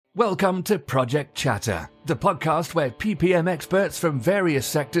Welcome to Project Chatter, the podcast where PPM experts from various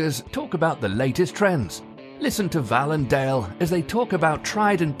sectors talk about the latest trends. Listen to Val and Dale as they talk about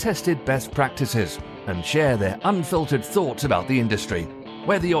tried and tested best practices and share their unfiltered thoughts about the industry.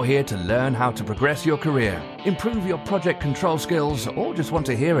 Whether you're here to learn how to progress your career, improve your project control skills, or just want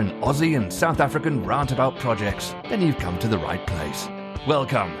to hear an Aussie and South African rant about projects, then you've come to the right place.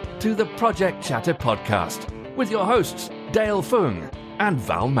 Welcome to the Project Chatter podcast with your hosts, Dale Fung and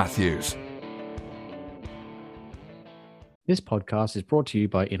Val Matthews. This podcast is brought to you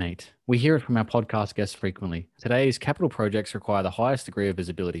by Innate. We hear it from our podcast guests frequently. Today's capital projects require the highest degree of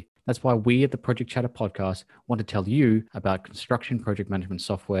visibility. That's why we at the Project Chatter podcast want to tell you about construction project management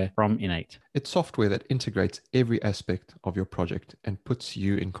software from Innate. It's software that integrates every aspect of your project and puts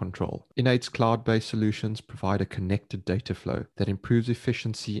you in control. Innate's cloud-based solutions provide a connected data flow that improves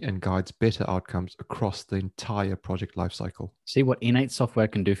efficiency and guides better outcomes across the entire project lifecycle. See what Innate software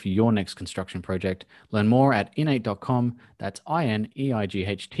can do for your next construction project. Learn more at innate.com. That's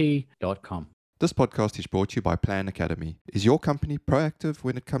INEIGHT.com. This podcast is brought to you by Plan Academy. Is your company proactive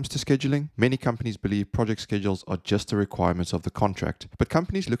when it comes to scheduling? Many companies believe project schedules are just the requirements of the contract, but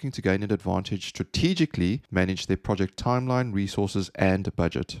companies looking to gain an advantage strategically manage their project timeline, resources, and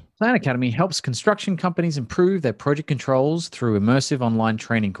budget. Plan Academy helps construction companies improve their project controls through immersive online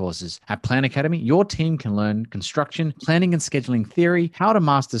training courses. At Plan Academy, your team can learn construction, planning and scheduling theory, how to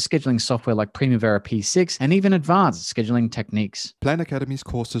master scheduling software like Primavera P6, and even advanced scheduling techniques. Plan Academy's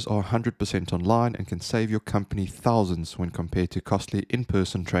courses are 100% online and can save your company thousands when compared to costly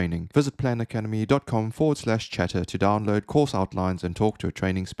in-person training. Visit planacademy.com/chatter to download course outlines and talk to a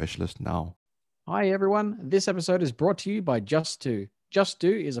training specialist now. Hi, everyone. This episode is brought to you by Just2.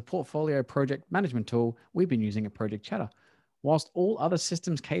 Just2 is a portfolio project management tool we've been using at Project Chatter. Whilst all other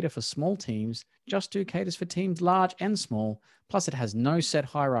systems cater for small teams, Just2 caters for teams large and small. Plus, it has no set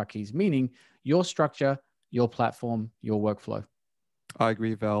hierarchies, meaning your structure, your platform, your workflow. I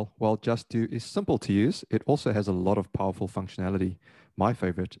agree, Val. While Just2 is simple to use, it also has a lot of powerful functionality. My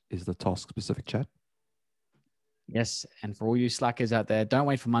favorite is the task-specific chat. Yes, and for all you slackers out there, don't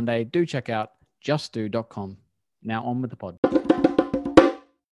wait for Monday. Do check out justdo.com. Now on with the pod.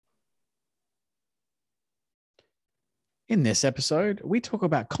 In this episode, we talk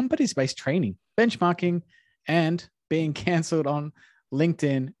about competency-based training, benchmarking, and being cancelled on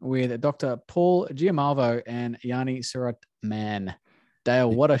LinkedIn with Dr. Paul Giammalvo and Yani Suratman.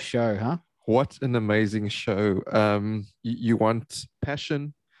 Dale, what a show, huh? What an amazing show. You want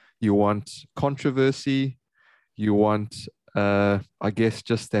passion, you want controversy, you want, I guess,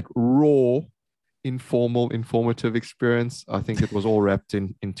 just that raw, informative experience. I think it was all wrapped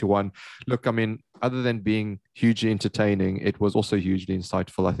into one. Look, I mean, other than being hugely entertaining, it was also hugely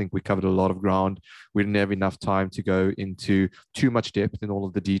insightful. I think we covered a lot of ground. We didn't have enough time to go into too much depth in all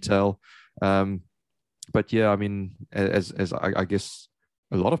of the detail. But yeah, I mean, as I guess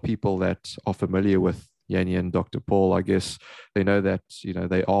a lot of people that are familiar with Yani and Dr. Paul, I guess they know that, you know,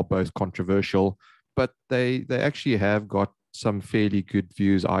 they are both controversial, but they actually have got some fairly good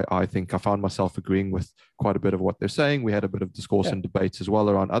views. I think I found myself agreeing with quite a bit of what they're saying. We had a bit of discourse and debates as well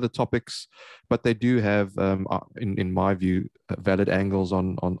around other topics, but they do have, in my view, valid angles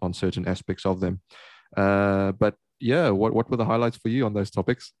on certain aspects of them. But yeah, what were the highlights for you on those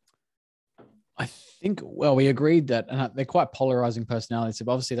topics? I think, well, we agreed that they're quite polarizing personalities. So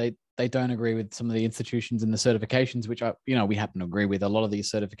obviously, they don't agree with some of the institutions and the certifications, which we happen to agree with. A lot of these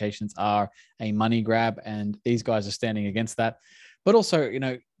certifications are a money grab, and these guys are standing against that. But also,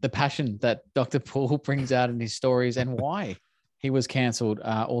 the passion that Dr. Paul brings out in his stories and why he was cancelled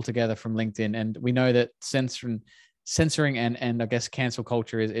altogether from LinkedIn. And we know that censoring and I guess cancel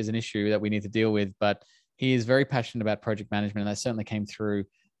culture is an issue that we need to deal with. But he is very passionate about project management, and that certainly came through.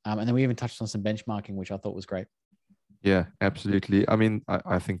 And then we even touched on some benchmarking, which I thought was great. Yeah, absolutely. I mean,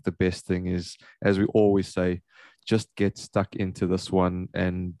 I think the best thing is, as we always say, just get stuck into this one.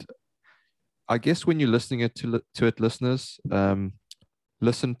 And I guess when you're listening to it, listeners,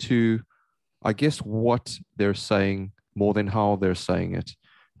 listen to, I guess, what they're saying more than how they're saying it.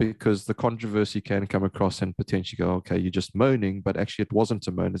 Because the controversy can come across and potentially go, okay, you're just moaning, but actually it wasn't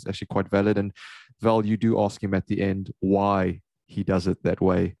a moan. It's actually quite valid. And Val, you do ask him at the end why he does it that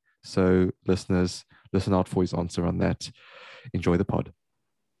way. So listeners, listen out for his answer on that. Enjoy the pod.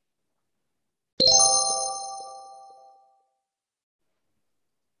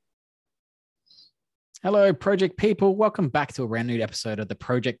 Hello, project people. Welcome back to a brand new episode of the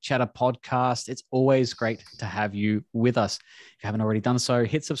Project Chatter podcast. It's always great to have you with us. If you haven't already done so,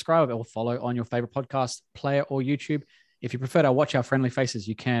 hit subscribe or follow on your favorite podcast player or YouTube. If you prefer to watch our friendly faces,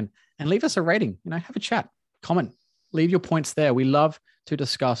 you can. And leave us a rating. Have a chat, comment, leave your points there. We love to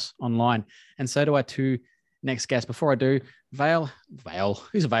discuss online. And so do our two next guests. Before I do,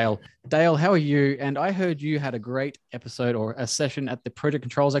 who's Vale? Dale, how are you? And I heard you had a great episode or a session at the Project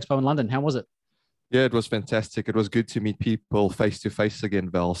Controls Expo in London. How was it? Yeah, it was fantastic. It was good to meet people face to face again,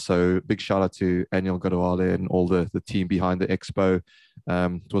 Val. So big shout out to Aniel Godawale and all the team behind the expo.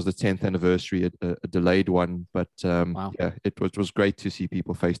 It was the 10th anniversary, a delayed one, but Wow. yeah, it was great to see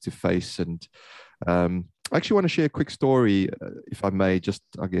people face to face. And I actually want to share a quick story, if I may, just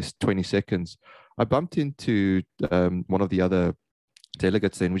I guess 20 seconds. I bumped into one of the other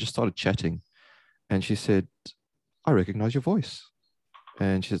delegates then. We just started chatting, and she said, "I recognize your voice."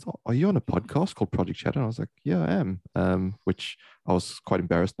 And she says, "Oh, are you on a podcast called Project Chatter?" And I was like, "Yeah, I am," which I was quite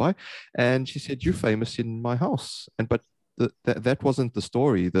embarrassed by. And she said, "You're famous in my house." But that wasn't the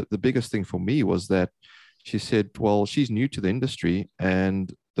story. The biggest thing for me was that she said, well, she's new to the industry,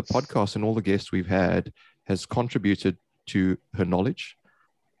 and the podcast and all the guests we've had has contributed to her knowledge,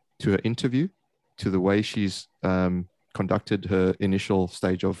 to her interview, to the way she's conducted her initial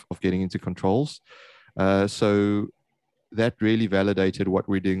stage of getting into controls. So that really validated what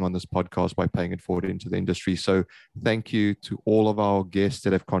we're doing on this podcast by paying it forward into the industry. So thank you to all of our guests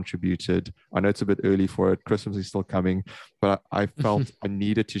that have contributed. I know it's a bit early for it. Christmas is still coming, but I felt I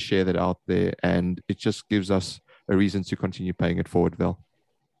needed to share that out there, and it just gives us a reason to continue paying it forward, Val.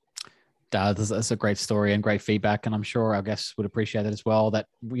 That's a great story and great feedback. And I'm sure our guests would appreciate it as well, that,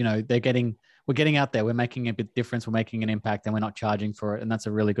 you know, we're getting out there. We're making a bit difference. We're making an impact, and we're not charging for it. And that's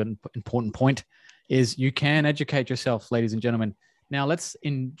a really good, important point, is you can educate yourself, ladies and gentlemen. Now let's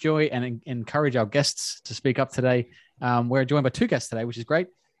enjoy and encourage our guests to speak up today. We're joined by two guests today, which is great.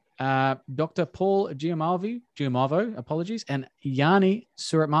 Dr. Paul Giammalvo, apologies, and Yani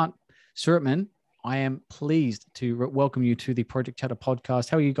Suratman. I am pleased to welcome you to the Project Chatter podcast.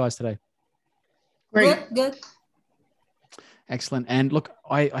 How are you guys today? Great. Good. Excellent. And look,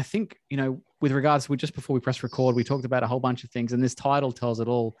 I think, you know, with regards to just before we press record, we talked about a whole bunch of things, and this title tells it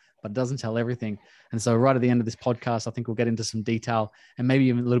all, but it doesn't tell everything. And so right at the end of this podcast, I think we'll get into some detail and maybe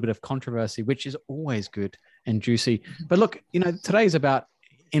even a little bit of controversy, which is always good and juicy. But look, you know, today is about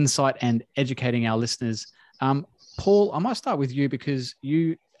insight and educating our listeners. Paul, I might start with you because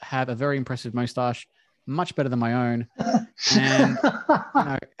you have a very impressive mustache, much better than my own. And you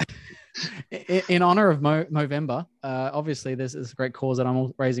know, in honor of Movember, obviously there's a great cause that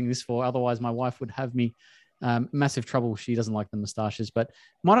I'm raising this for. Otherwise, my wife would have me massive trouble. She doesn't like the mustaches. But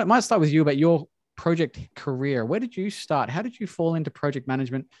might start with you about your project career. Where did you start? How did you fall into project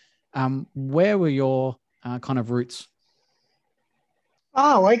management? Where were your kind of roots?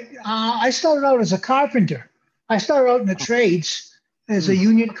 Oh, I started out as a carpenter. I started out in the trades as a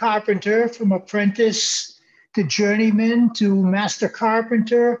union carpenter, from apprentice to journeyman to master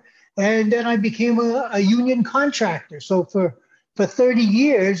carpenter. And then I became a union contractor. So for 30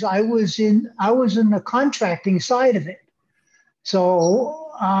 years, I was in the contracting side of it.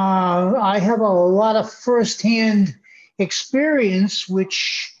 So I have a lot of firsthand experience,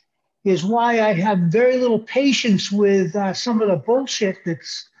 which is why I have very little patience with some of the bullshit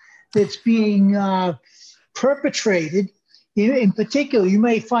that's being perpetrated. In particular, you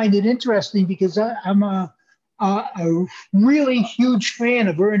may find it interesting because I'm a really huge fan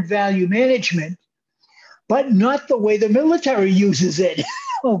of earned value management, but not the way the military uses it.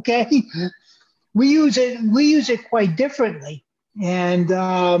 Okay, we use it quite differently,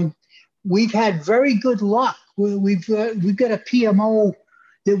 and we've had very good luck. We've got a PMO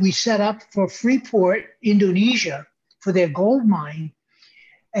that we set up for Freeport, Indonesia, for their gold mine,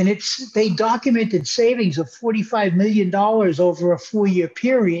 and they documented savings of $45 million over a 4-year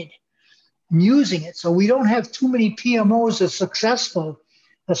period using it. So we don't have too many PMOs that are successful,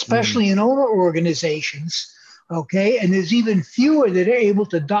 especially in owner organizations. Okay. And there's even fewer that are able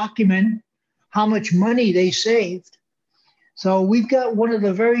to document how much money they saved. So we've got one of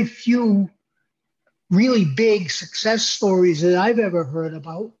the very few really big success stories that I've ever heard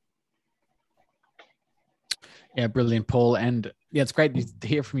about. Yeah, brilliant, Paul. And yeah, it's great to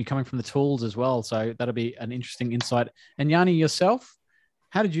hear from you coming from the tools as well. So that'll be an interesting insight. And Yani, yourself,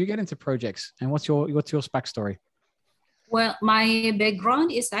 how did you get into projects, and what's your backstory? Well, my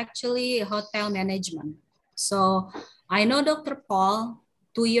background is actually hotel management. So I know Dr. Paul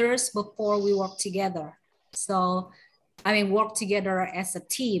 2 years before we worked together. So work together as a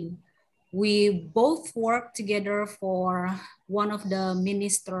team. We both worked together for one of the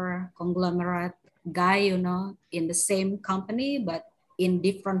minister conglomerate guy, in the same company, but in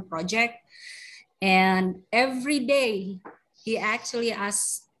different project. And every day he actually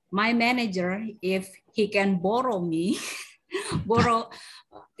asks my manager if he can borrow me,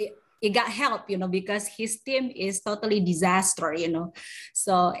 he got help, because his team is totally disaster,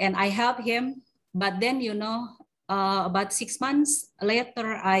 So, and I help him, but then, about 6 months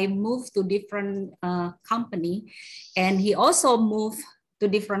later, I moved to different company, and he also moved to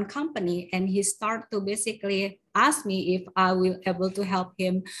different company, and he started to basically ask me if I will able to help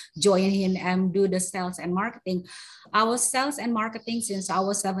him, join him, and do the sales and marketing. I was sales and marketing since I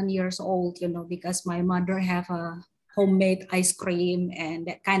was 7 years old, because my mother have a homemade ice cream and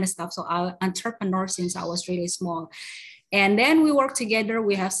that kind of stuff. So I entrepreneur since I was really small. And then we work together.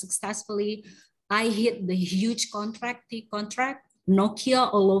 We have successfully, I hit the huge contract,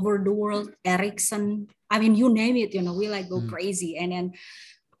 Nokia all over the world, Ericsson. I mean, you name it, we like go crazy. And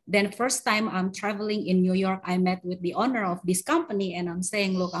then first time I'm traveling in New York, I met with the owner of this company, and I'm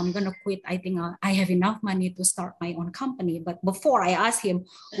saying, look, I'm going to quit. I think I have enough money to start my own company. But before I asked him,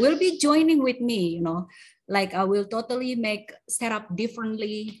 will be joining with me, like I will totally set up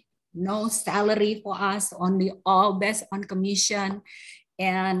differently, no salary for us, only all based on commission.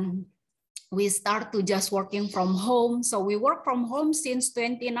 And we start to just working from home. So we work from home since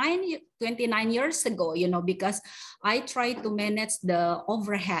 29 years ago, because I try to manage the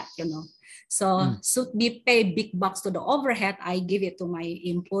overhead, So should be pay big bucks to the overhead, I give it to my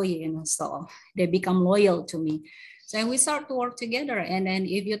employee, so they become loyal to me. So we start to work together. And then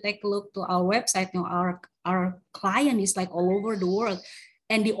if you take a look to our website, our client is like all over the world.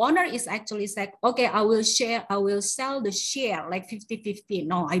 And the owner is actually like, okay, I will sell the share like 50-50.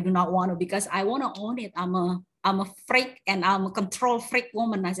 No, I do not want to, because I want to own it. I'm a freak, and I'm a control freak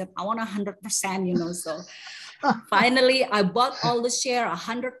woman. I said, I want 100%, So finally I bought all the share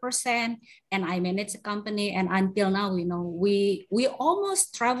 100%, and I manage the company. And until now, we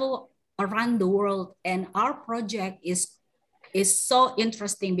almost travel around the world, and our project is so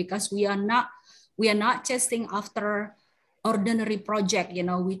interesting because we are not chasing after ordinary project,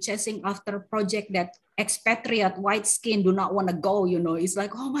 we're chasing after project that expatriate white skin do not want to go, it's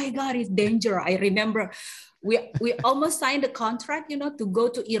like, oh my God, it's danger. I remember we almost signed a contract, to go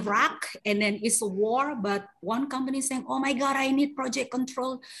to Iraq, and then it's a war, but one company saying, oh my God, I need project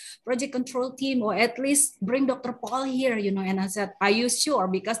control team, or at least bring Dr. Paul here, and I said, are you sure?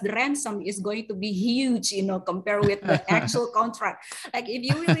 Because the ransom is going to be huge, compared with the actual contract. Like, if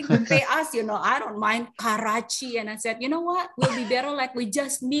you're willing to pay us, I don't mind Karachi. And I said, you know what, we'll be better like we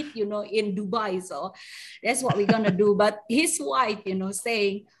just meet, in Dubai. So that's what we're gonna do. But his wife,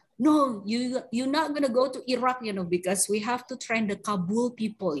 saying, no, you're not going to go to Iraq, because we have to train the Kabul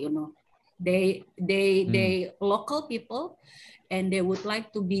people, they local people, and they would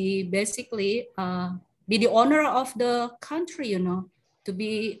like to be basically be the owner of the country, to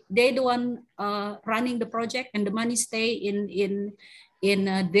be they the one running the project, and the money stay in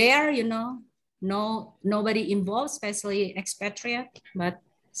there, no, nobody involved, especially expatriate, but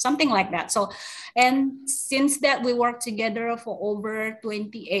something like that. So, and since that, we worked together for over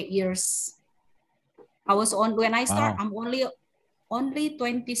 28 years. When I start, wow. I'm only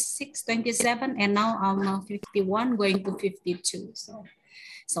 26, 27, and now I'm 51, going to 52. So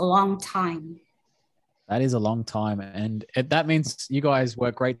it's a long time. That is a long time. And that means you guys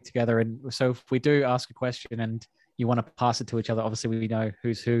work great together. And so if we do ask a question and you want to pass it to each other, obviously we know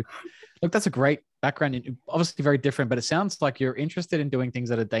who's who. Look, that's a great background. Obviously very different, but it sounds like you're interested in doing things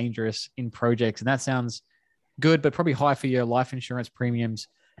that are dangerous in projects. And that sounds good, but probably high for your life insurance premiums.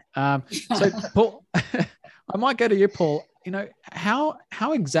 So Paul, I might go to you, Paul. How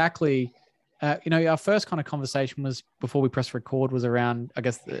exactly, our first kind of conversation was before we press record was around, I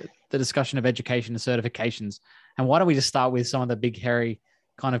guess, the discussion of education and certifications. And why don't we just start with some of the big, hairy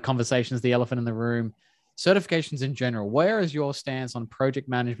kind of conversations, the elephant in the room, certifications in general. Where is your stance on project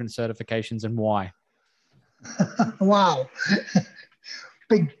management certifications, and why? Wow.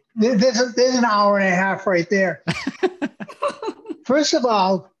 There's an hour and a half right there. First of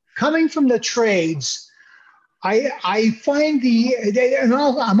all, coming from the trades, I find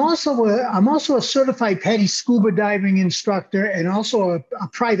I'm also a certified petty scuba diving instructor, and also a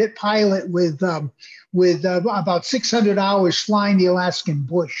private pilot with about 600 hours flying the Alaskan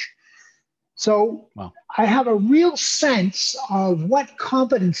bush. So wow. I have a real sense of what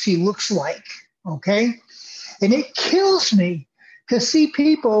competency looks like, okay? And it kills me to see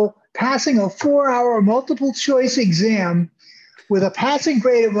people passing a 4-hour multiple choice exam with a passing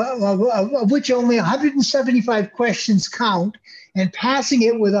grade of which only 175 questions count, and passing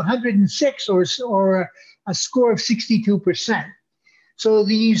it with 106 or a score of 62%. So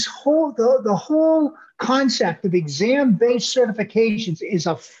the whole concept of exam-based certifications is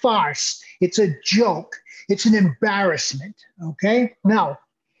a farce. It's a joke. It's an embarrassment, okay? Now,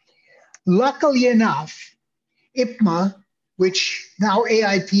 luckily enough, IPMA, which now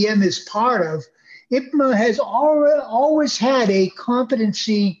AIPM is part of, IPMA has always had a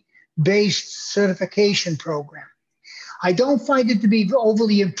competency-based certification program. I don't find it to be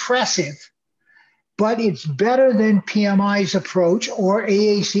overly impressive, but it's better than PMI's approach or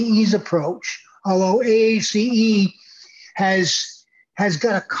AACE's approach, although AACE has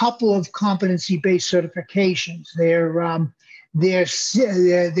got a couple of competency-based certifications.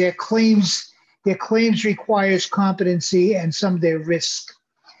 Their claims requires competency, and some of their risk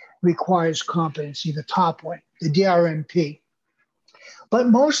requires competency, the top one, the DRMP. But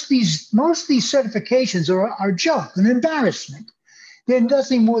most of these certifications are junk, an embarrassment. They're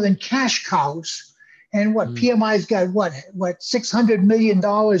nothing more than cash cows. And PMI's got what $600 million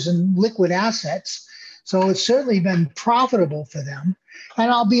in liquid assets. So it's certainly been profitable for them.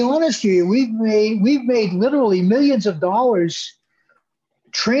 And I'll be honest with you, we've made literally millions of dollars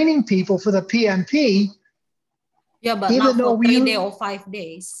training people for the PMP. Yeah, but not for 3 days or 5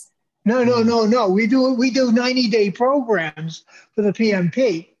 days. No. We do 90-day programs for the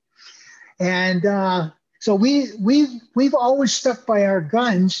PMP, and so we've always stuck by our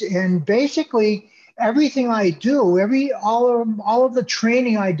guns. And basically, everything I do, all of the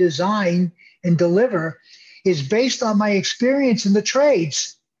training I design and deliver, is based on my experience in the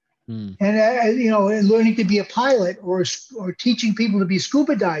trades, and learning to be a pilot or teaching people to be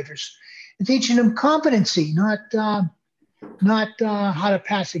scuba divers, and teaching them competency, not how to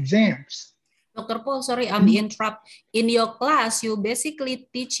pass exams. Dr. Paul, sorry, I'm interrupt. In your class, you basically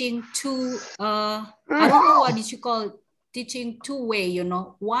teaching I don't know what you call teaching two-way,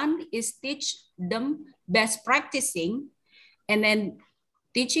 One is teach them best practicing, and then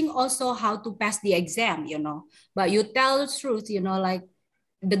teaching also how to pass the exam, But you tell the truth, like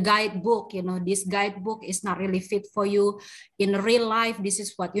the guidebook, this guidebook is not really fit for you. In real life, this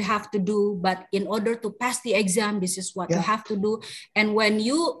is what you have to do. But in order to pass the exam, this is what you have to do. And when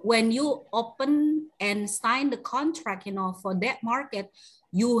you open and sign the contract, for that market,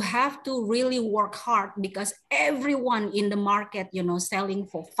 you have to really work hard, because everyone in the market, selling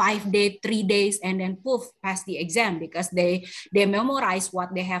for 5 days, 3 days, and then poof, pass the exam because they memorize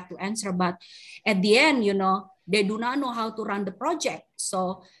what they have to answer. But at the end, they do not know how to run the project.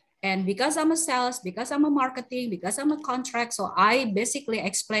 So, and because I'm a sales, because I'm a marketing, because I'm a contract, so I basically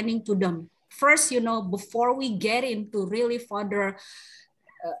explaining to them first, before we get into really further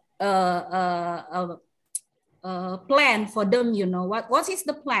plan for them, what is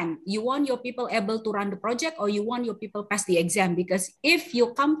the plan? You want your people able to run the project, or you want your people pass the exam? Because if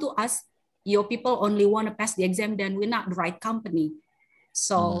you come to us, your people only want to pass the exam, then we're not the right company.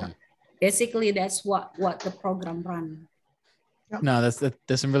 So basically that's what the program run. No,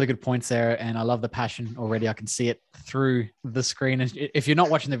 there's some really good points there, and I love the passion already. I can see it through the screen. And if you're not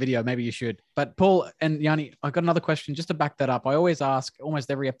watching the video, maybe you should. But Paul and Yanni, I've got another question just to back that up. I always ask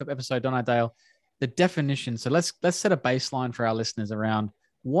almost every episode, don't I, Dale? The definition. So let's set a baseline for our listeners around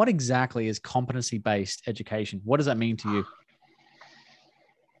what exactly is competency-based education. What does that mean to you?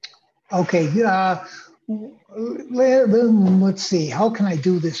 Okay, let's see. How can I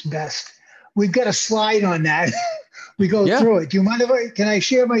do this best? We've got a slide on that. We go through it. Do you mind can I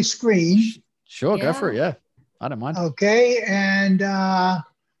share my screen? Sure, go for it. Yeah, I don't mind. Okay, and now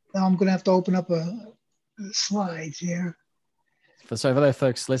I'm going to have to open up a slides here. So for those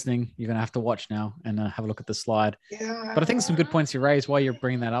folks listening, you're going to have to watch now and have a look at the slide. Yeah. But I think some good points you raised while you're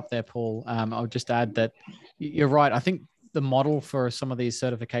bringing that up there, Paul. I'll just add that you're right. I think the model for some of these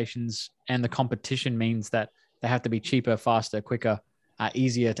certifications and the competition means that they have to be cheaper, faster, quicker,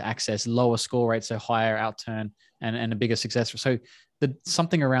 easier to access, lower score rates, so higher outturn and a bigger success. So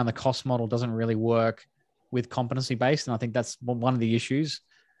something around the cost model doesn't really work with competency-based. And I think that's one of the issues.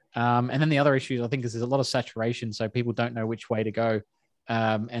 And then the other issues, I think, is there's a lot of saturation. So people don't know which way to go.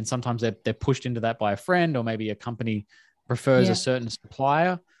 And sometimes they're pushed into that by a friend, or maybe a company prefers a certain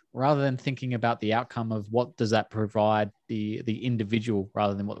supplier, rather than thinking about the outcome of what does that provide the individual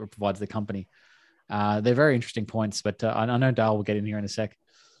rather than what it provides the company. They're very interesting points, but I know Dale will get in here in a sec.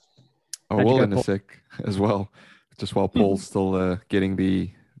 I will in a sec as well, just while Paul's still getting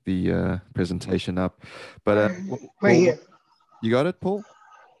the presentation up. But right here. You got it, Paul?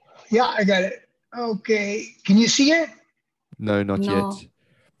 Yeah, I got it. Okay. Can you see it? No, not yet.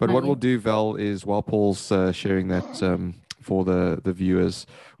 But what we'll do, Val, is while Paul's sharing that for the viewers,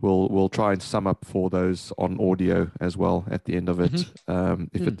 we'll try and sum up for those on audio as well at the end of it,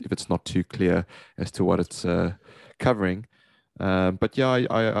 if it's not too clear as to what it's covering. But yeah,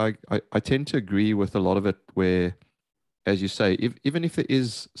 I tend to agree with a lot of it, where, as you say, even if there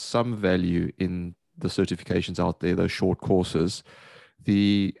is some value in the certifications out there, those short courses,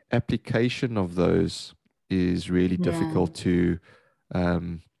 the application of those is really difficult to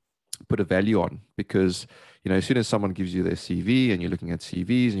put a value on, because as soon as someone gives you their CV and you're looking at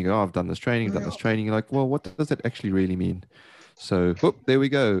CVs and you go, oh, I've done this training, you're like, well, what does that actually really mean? So there we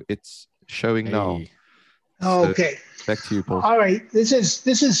go. It's showing now. So, okay. Back to you, Paul. All right. This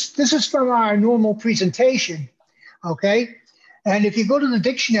is from our normal presentation. Okay. And if you go to the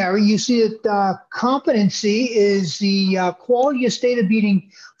dictionary, you see that competency is the quality or state of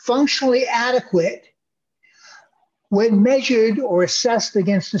being functionally adequate when measured or assessed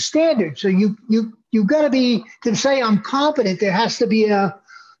against a standard. So you've got to say I'm competent. There has to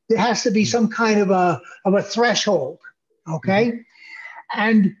be some kind of a threshold. Okay.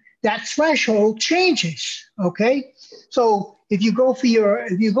 And that threshold changes. Okay. So if you go for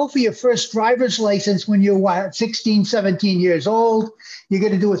your first driver's license when you're 16, 17 years old, you're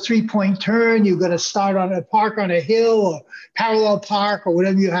going to do a 3-point turn. You're going to park on a hill or parallel park or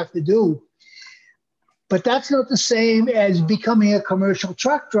whatever you have to do. But that's not the same as becoming a commercial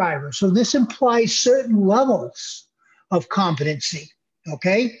truck driver. So this implies certain levels of competency.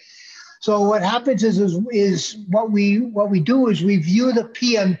 Okay. So what happens is what we do is we view the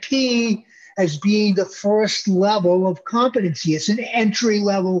PMP as being the first level of competency. It's an entry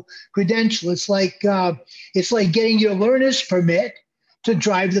level credential. It's like getting your learner's permit to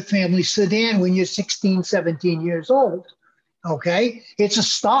drive the family sedan when you're 16, 17 years old. Okay, it's a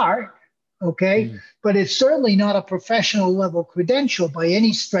start. Okay, but it's certainly not a professional level credential by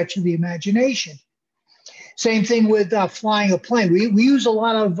any stretch of the imagination. Same thing with flying a plane. We use a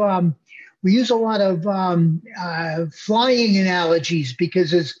lot of flying analogies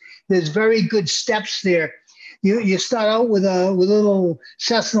because there's very good steps there. You start out with a little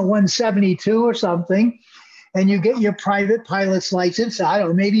Cessna 172 or something, and you get your private pilot's license. I don't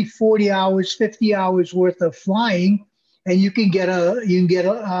know, maybe 40 hours, 50 hours worth of flying, and you can get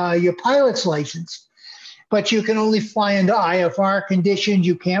your pilot's license. But you can only fly under IFR conditions.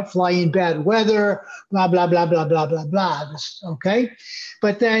 You can't fly in bad weather. Blah blah blah blah blah blah blah. Okay,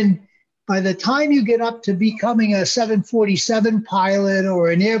 but then by the time you get up to becoming a 747 pilot or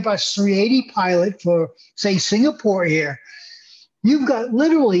an Airbus 380 pilot for, say, Singapore Air, you've got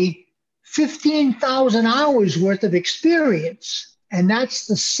literally 15,000 hours worth of experience. And that's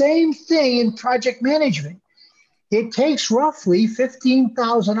the same thing in project management. It takes roughly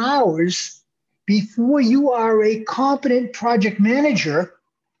 15,000 hours before you are a competent project manager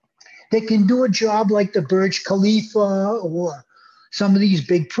that can do a job like the Burj Khalifa or some of these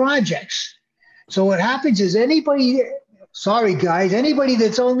big projects. So what happens is anybody that's only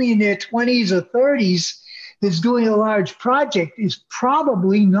in their 20s or 30s that's doing a large project is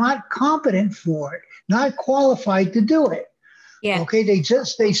probably not competent for it, not qualified to do it. Yeah. Okay, they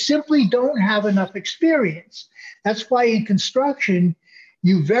simply don't have enough experience. That's why in construction,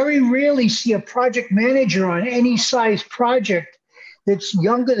 you very rarely see a project manager on any size project that's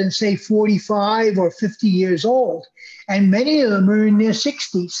younger than, say, 45 or 50 years old. And many of them are in their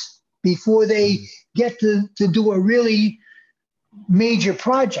 60s before they get to do a really major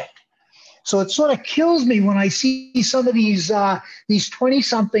project. So it sort of kills me when I see some of these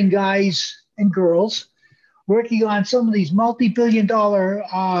 20-something guys and girls working on some of these multi-billion-dollar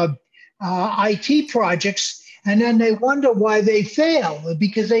IT projects, and then they wonder why they fail,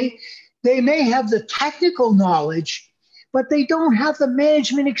 because they may have the technical knowledge, but they don't have the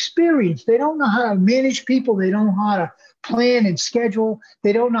management experience. They don't know how to manage people. They don't know how to plan and schedule.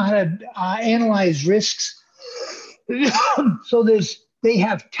 They don't know how to analyze risks. So they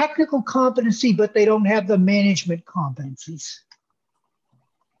have technical competency, but they don't have the management competencies.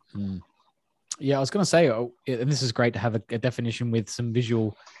 Yeah, I was going to say, and this is great to have a definition with some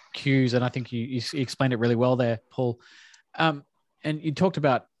visual cues, and I think you explained it really well there, Paul. And you talked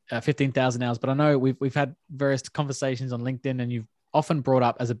about 15,000 hours, but I know we've had various conversations on LinkedIn, and you've often brought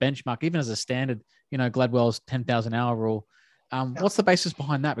up as a benchmark, even as a standard, Gladwell's 10,000 hour rule. What's the basis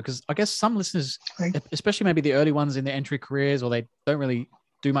behind that? Because I guess some listeners, especially maybe the early ones in their entry careers, or they don't really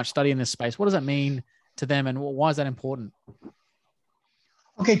do much study in this space, what does that mean to them, and why is that important?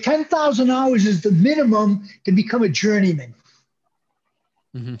 Okay, 10,000 hours is the minimum to become a journeyman.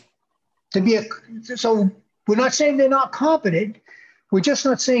 Mm-hmm. So we're not saying they're not competent. We're just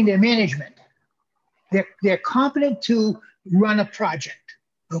not saying they're management. They're competent to run a project,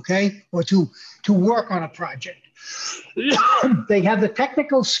 okay, or to work on a project. They have the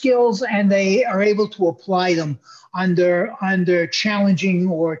technical skills and they are able to apply them under challenging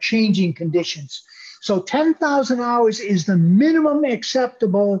or changing conditions. So 10,000 hours is the minimum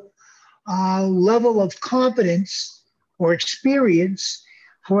acceptable level of competence or experience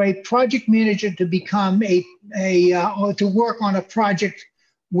for a project manager to become or to work on a project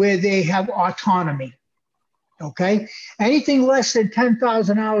where they have autonomy. Okay, anything less than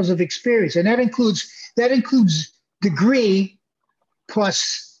 10,000 hours of experience, and that includes degree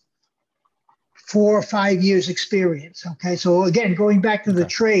plus 4 or 5 years experience. Okay, so again, going back to the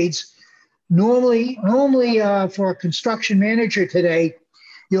trades, normally for a construction manager today,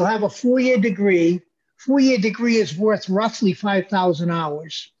 you'll have a 4-year degree. 4-year degree is worth roughly 5,000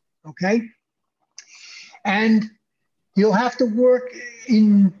 hours. Okay, and you'll have to work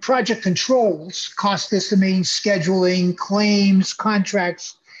in project controls, cost estimating, scheduling, claims,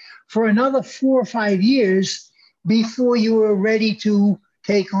 contracts for another 4 or 5 years before you are ready to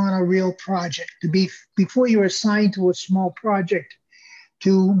take on a real project, before you're assigned to a small project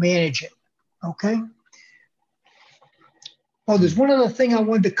to manage it. Okay? Oh, there's one other thing I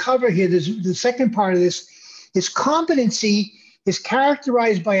wanted to cover here. There's the second part of this is competency is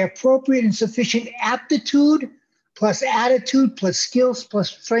characterized by appropriate and sufficient aptitude plus attitude, plus skills,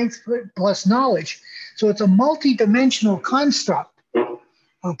 plus strength, plus knowledge. So it's a multi-dimensional construct,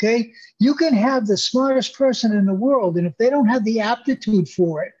 okay? You can have the smartest person in the world, and if they don't have the aptitude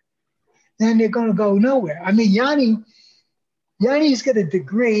for it, then they're going to go nowhere. I mean, Yanni's got a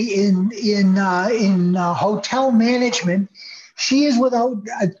degree in hotel management. She is without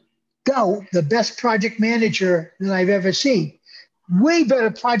a doubt the best project manager that I've ever seen. Way better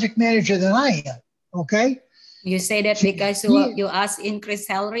project manager than I am, okay? You say that because you ask increase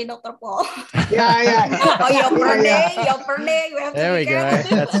salary, Dr. Paul. Yeah. Oh, your per day. You have there we go.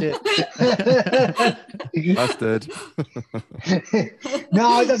 That's it. Busted.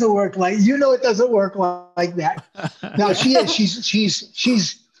 No, it doesn't work it doesn't work like that. No,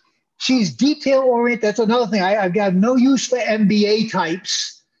 she's detail oriented. That's another thing. I've got no use for MBA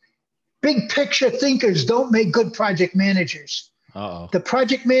types. Big picture thinkers don't make good project managers. Uh-oh. The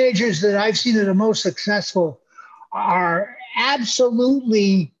project managers that I've seen that are most successful are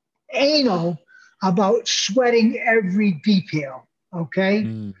absolutely anal about sweating every detail.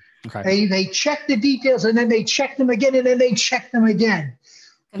 Okay. Okay. They check the details and then they check them again and then they check them again.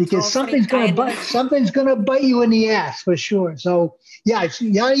 Because something's gonna bite you in the ass for sure. So yeah,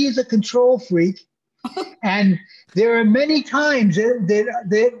 Yanni is a control freak. And there are many times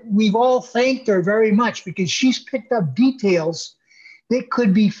that we've all thanked her very much because she's picked up details that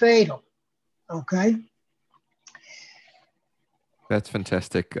could be fatal. Okay. That's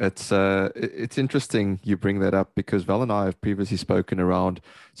fantastic. It's interesting you bring that up because Val and I have previously spoken around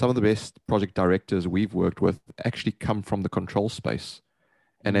some of the best project directors we've worked with actually come from the control space.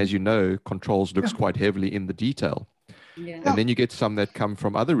 And as you know, controls looks quite heavily in the detail. Yeah. And then you get some that come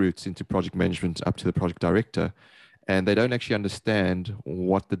from other routes into project management up to the project director, and they don't actually understand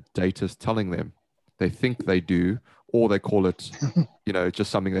what the data is telling them. They think they do, or they call it,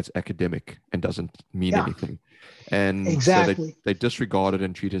 just something that's academic and doesn't mean anything. And exactly. So they disregard it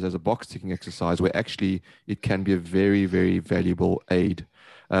and treat it as a box ticking exercise where actually it can be a very, very valuable aid.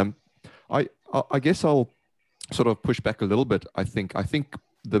 I guess I'll sort of push back a little bit. I think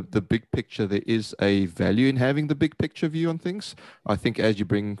the big picture, there is a value in having the big picture view on things. I think as you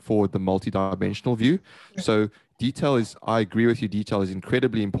bring forward the multi-dimensional view. So I agree with you, detail is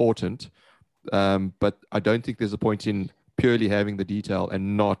incredibly important. But I don't think there's a point in purely having the detail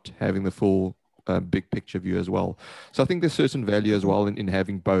and not having the full big picture view as well. So I think there's certain value as well in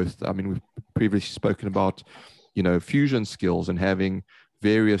having both. I mean, we've previously spoken about, fusion skills and having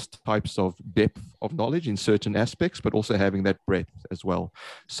various types of depth of knowledge in certain aspects, but also having that breadth as well.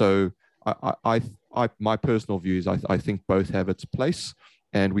 So my personal view is I think both have its place.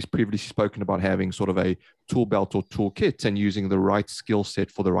 And we've previously spoken about having sort of a tool belt or toolkit and using the right skill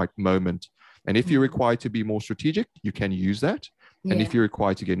set for the right moment. And if you're required to be more strategic, you can use that. And if you're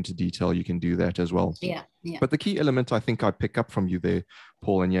required to get into detail, you can do that as well. Yeah. But the key element I think I pick up from you there,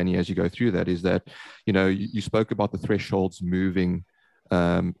 Paul and Yanni, as you go through that is that, you spoke about the thresholds moving,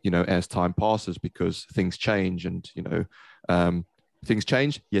 as time passes because things change and, things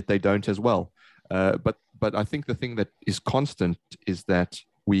change, yet they don't as well. But I think the thing that is constant is that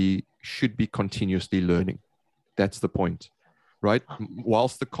we should be continuously learning. That's the point. Right?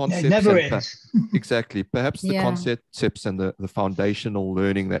 Whilst the concepts... It never ends. Exactly. Perhaps the concepts and the foundational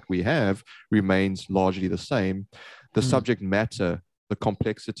learning that we have remains largely the same. The subject matter, the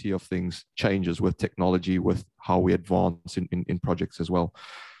complexity of things changes with technology, with how we advance in projects as well.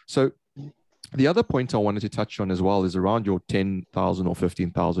 So the other point I wanted to touch on as well is around your 10,000 or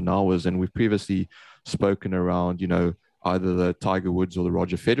 15,000 hours. And we've previously spoken around, either the Tiger Woods or the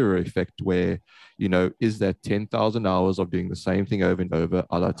Roger Federer effect, where, is that 10,000 hours of doing the same thing over and over,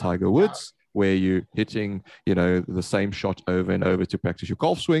 a la Tiger Woods, where you're hitting, the same shot over and over to practice your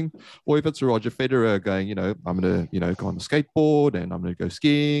golf swing, or if it's a Roger Federer going, I'm going to, go on the skateboard, and I'm going to go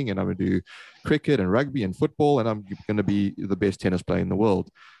skiing, and I'm going to do cricket and rugby and football, and I'm going to be the best tennis player in the world.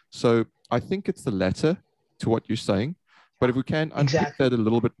 So I think it's the latter to what you're saying. But if we can unpick that a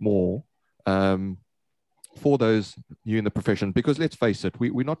little bit more, for those new in the profession, because let's face it,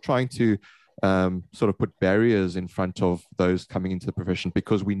 we're not trying to sort of put barriers in front of those coming into the profession,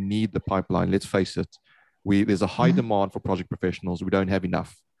 because we need the pipeline. Let's face it, there's a high demand for project professionals. We don't have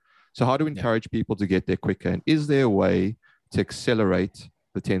enough. So how do we encourage people to get there quicker? And is there a way to accelerate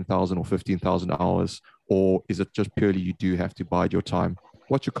the 10,000 or 15,000 hours, or is it just purely you do have to bide your time?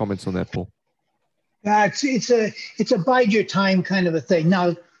 What's your comments on that, Paul? It's a bide your time kind of a thing.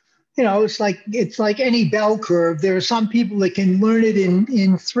 Now, it's like any bell curve. There are some people that can learn it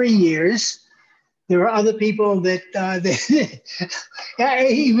in 3 years. There are other people that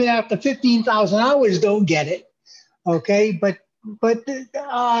even after 15,000 hours don't get it. Okay, but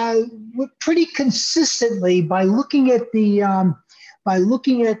pretty consistently by looking at the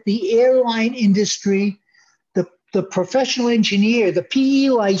airline industry, the professional engineer, the PE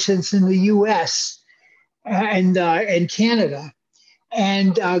license in the U.S. and Canada,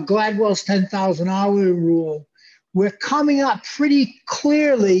 and Gladwell's 10,000 hour rule, we're coming up pretty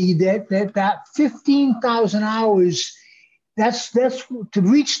clearly that 15,000 hours, that's to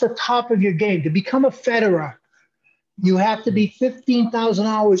reach the top of your game, to become a Federer, you have to be 15,000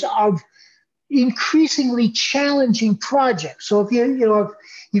 hours of increasingly challenging projects. So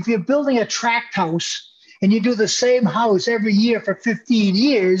if you're building a tract house and you do the same house every year for 15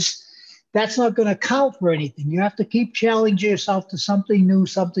 years, that's not going to count for anything. You have to keep challenging yourself to something new,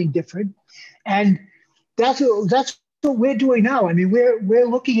 something different. And that's what we're doing now. I mean, we're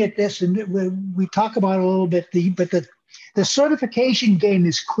looking at this, and we talk about it a little bit, but the certification game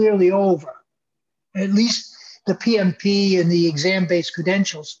is clearly over, at least the PMP and the exam-based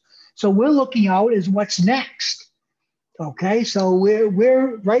credentials. So we're looking out as what's next. Okay, so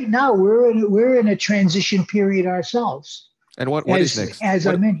we're right now we're in a transition period ourselves. And what is next?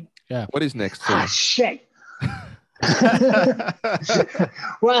 Yeah. What is next? Shit.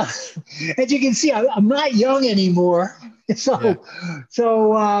 Well, as you can see, I'm not young anymore. I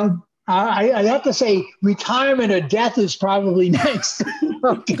have to say retirement or death is probably next.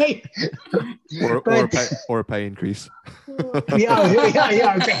 Okay. Or a pay increase. Yeah.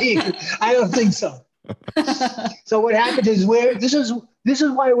 I don't think so. So what happens is this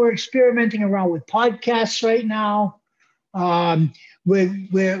is why we're experimenting around with podcasts right now.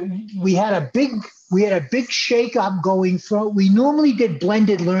 We had a big shake-up going from, we normally did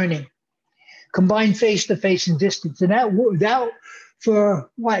blended learning, combined face-to-face and distance, and that for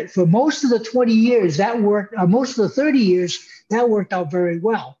most of the 20 years that worked, most of the 30 years that worked out very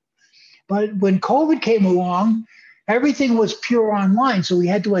well. But when COVID came along, everything was pure online, so we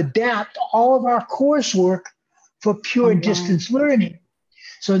had to adapt all of our coursework for pure distance learning.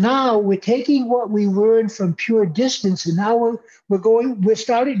 So now we're taking what we learned from pure distance, and now we're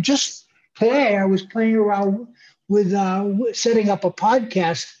starting. Just today, I was playing around with setting up a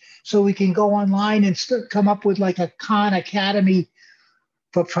podcast so we can go online and come up with like a Khan Academy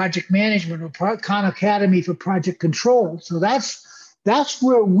for project management, or Khan Academy for project control. So that's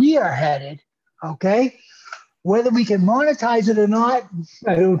where we are headed. Okay, whether we can monetize it or not,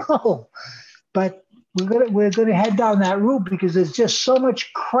 I don't know, but we're gonna head down that route because there's just so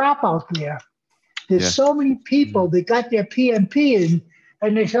much crap out there. There's so many people that got their PMP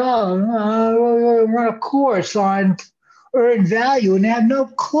and they say, run a course on earned value, and they have no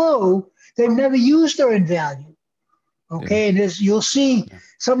clue. They've never used earned value. Okay, and you'll see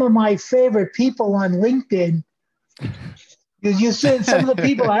some of my favorite people on LinkedIn. You see some of the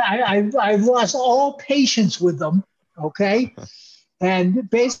people I've lost all patience with them. Okay, and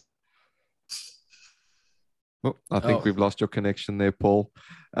basically. Oh, I think we've lost your connection there, Paul.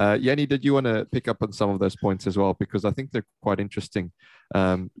 Yanni, did you want to pick up on some of those points as well? Because I think they're quite interesting,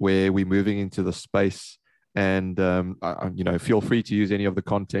 where we're moving into the space. And, feel free to use any of the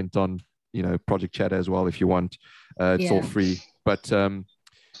content on, Project Chat as well if you want. It's all free. But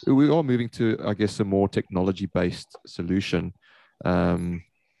we are moving to, I guess, a more technology-based solution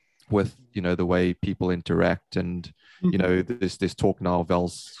with, the way people interact. And, there's talk now,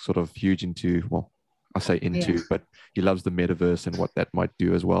 Val's sort of huge into, I say but he loves the metaverse and what that might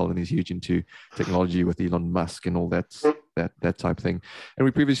do as well. And he's huge into technology with Elon Musk and all that type of thing. And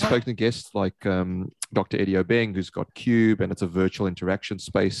we previously spoken to guests like Dr. Eddie Obeng, who's got Cube, and it's a virtual interaction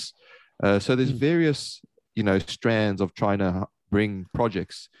space. So there's various, strands of trying to bring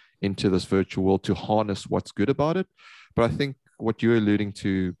projects into this virtual world to harness what's good about it. But I think what you're alluding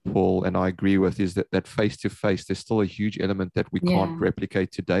to, Paul, and I agree with, is that face-to-face, there's still a huge element that we can't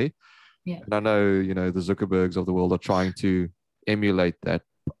replicate today. Yeah. And I know, the Zuckerbergs of the world are trying to emulate that.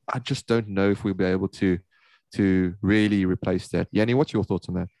 I just don't know if we'll be able to really replace that. Yani, what's your thoughts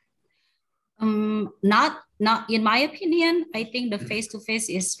on that? Not in my opinion. I think the face-to-face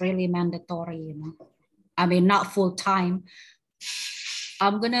is really mandatory, I mean, not full time.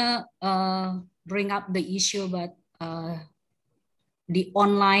 I'm gonna bring up the issue, but the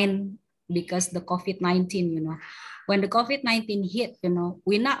online, because the COVID-19, when the COVID-19 hit,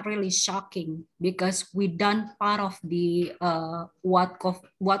 we're not really shocking, because we done part of the what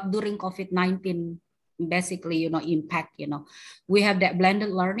during COVID-19 basically, impact, we have that blended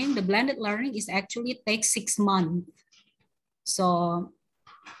learning. The blended learning is actually takes 6 months. So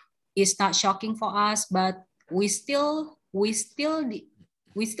it's not shocking for us, but we still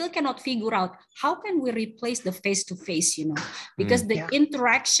cannot figure out how can we replace the face-to-face, because the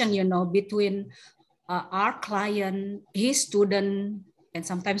interaction, between our client, his student, and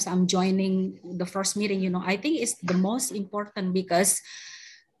sometimes I'm joining the first meeting, I think it's the most important, because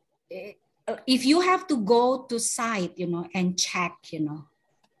if you have to go to site, and check,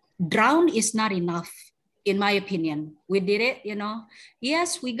 drone is not enough. In my opinion, we did it,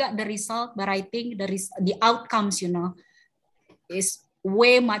 yes, we got the result, but I think the outcomes, is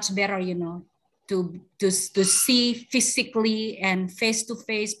way much better, to see physically and face to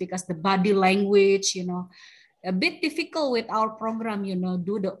face, because the body language, a bit difficult with our program,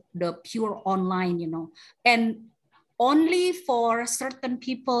 do the pure online, and only for certain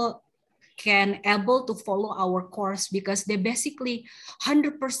people can able to follow our course, because they're basically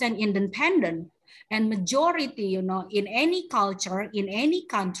 100% independent. And majority, in any culture, in any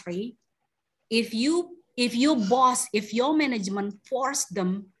country, if your boss, if your management force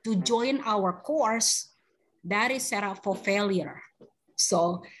them to join our course, that is set up for failure.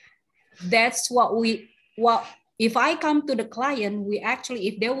 So that's what if I come to the client, we actually,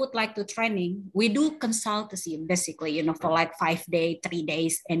 if they would like to training, we do consultancy basically, for like 5 days, 3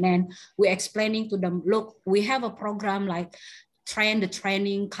 days. And then we're explaining to them, look, we have a program like the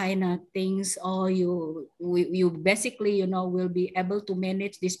training kind of things, or you basically, will be able to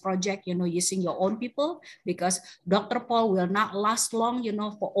manage this project, using your own people, because Dr. Paul will not last long,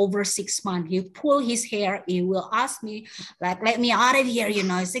 for over 6 months. He pull his hair, he will ask me like, let me out of here,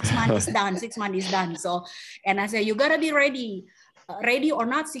 6 months is done, 6 months is done. So, and I say, you gotta be ready or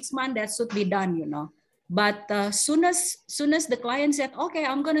not, 6 months, that should be done, But soon as the client said, okay,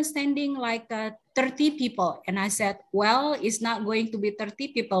 I'm gonna standing like 30 people. And I said, well, it's not going to be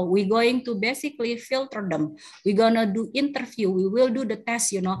 30 people. We're going to basically filter them. We're gonna do interview. We will do the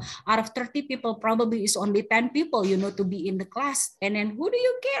test, out of 30 people, probably is only 10 people, to be in the class. And then who do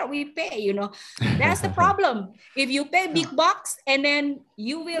you care? We pay, That's the problem. If you pay big bucks and then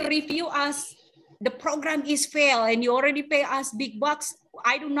you will review us, the program is fail and you already pay us big bucks,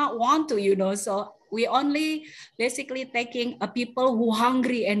 I do not want to, So we only basically taking a people who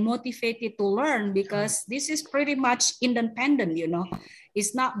hungry and motivated to learn, because this is pretty much independent,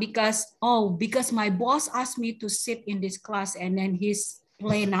 It's not because my boss asked me to sit in this class and then he's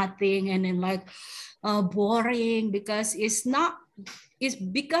play nothing and then like boring, because it's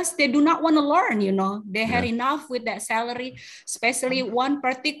because they do not want to learn, They had enough with that salary, especially one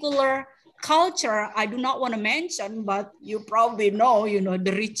particular culture I do not want to mention, but you probably know,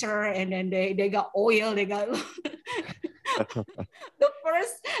 the richer, and then they got oil, they got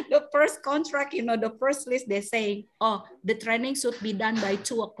the first contract, the first list, they say, oh, the training should be done by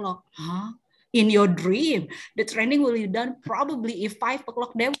 2:00. Huh? In your dream, the training will be done probably if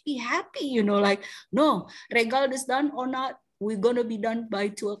 5:00, they will be happy, like, no, regardless done or not, we're gonna be done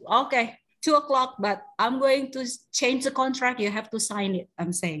by 2:00. Okay, 2:00, but I'm going to change the contract. You have to sign it,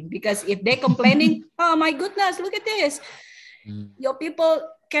 I'm saying, because if they're complaining, oh my goodness, look at this. Your people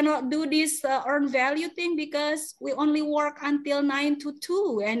cannot do this earn value thing because we only work until 9 to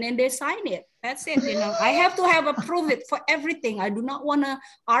 2 and then they sign it. That's it. I have to have a proof it for everything. I do not want to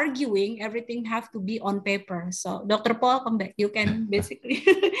arguing. Everything have to be on paper. So Dr. Paul, come back. You can basically,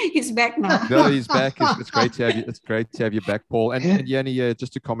 he's back now. No, he's back. It's great to have you. It's great to have you back, Paul. And Yanni,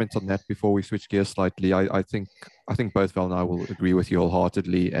 just to comment on that before we switch gears slightly, I think both Val and I will agree with you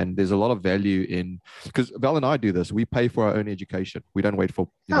wholeheartedly. And there's a lot of value in, because Val and I do this. We pay for our own education. We don't wait for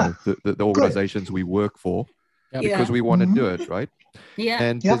the organizations we work for because we want to do it, right? Yeah.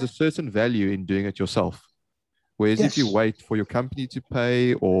 And there's a certain value in doing it yourself. Whereas if you wait for your company to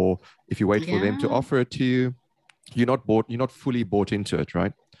pay, or if you wait for them to offer it to you, you're not fully bought into it,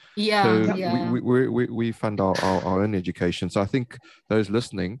 right? Yeah. So we fund our own education. So I think those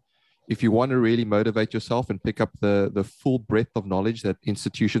listening, if you want to really motivate yourself and pick up the full breadth of knowledge that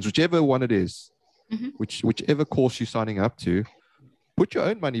institutions, whichever one it is, whichever course you're signing up to, put your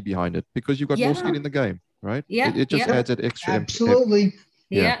own money behind it, because you've got more skin in the game, right? It just adds that extra. Absolutely.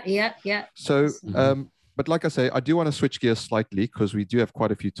 Yeah. So, but like I say, I do want to switch gears slightly, because we do have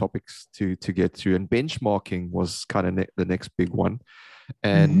quite a few topics to get through, and benchmarking was kind of the next big one.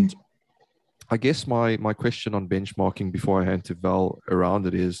 And I guess my question on benchmarking before I hand to Val around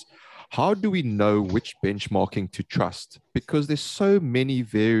it is, how do we know which benchmarking to trust? Because there's so many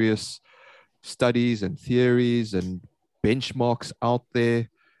various studies and theories and benchmarks out there.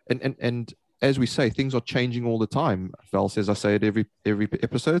 And as we say, things are changing all the time. Val says, I say it every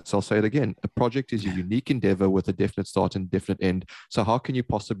episode, so I'll say it again. A project is a unique endeavor with a definite start and definite end. So how can you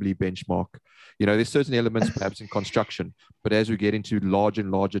possibly benchmark? You know, there's certain elements perhaps in construction, but as we get into larger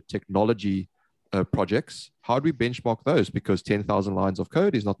and larger technology projects, how do we benchmark those? Because 10,000 lines of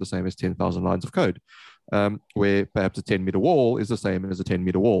code is not the same as 10,000 lines of code, where perhaps a 10-meter wall is the same as a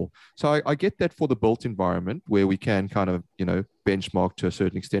 10-meter wall. So I get that for the built environment, where we can kind of, you know, benchmark to a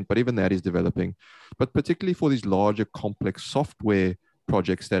certain extent, but even that is developing. But particularly for these larger, complex software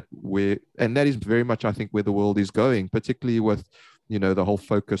projects and that is very much, I think, where the world is going, particularly with, you know, the whole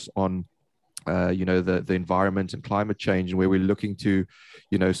focus on you know, the environment and climate change, and where we're looking to,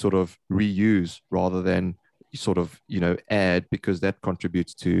 you know, sort of reuse rather than sort of, you know, add, because that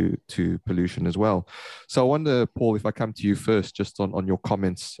contributes to pollution as well. So I wonder, Paul, if I come to you first, just on your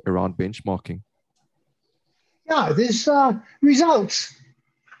comments around benchmarking. Yeah, there's results.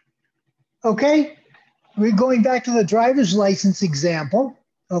 Okay, we're going back to the driver's license example.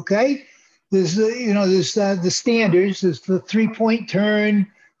 Okay, there's the standards. There's the 3-point turn,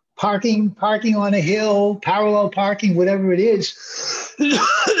 parking on a hill, parallel parking, whatever it is.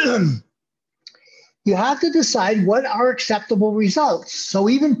 You have to decide what are acceptable results. So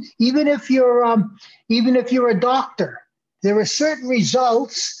even if you're a doctor, there are certain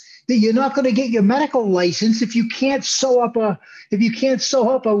results that you're not going to get your medical license if you can't sew up a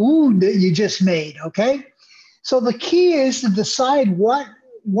wound that you just made. Okay, so the key is to decide what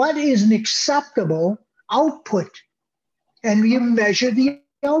is an acceptable output, and you measure the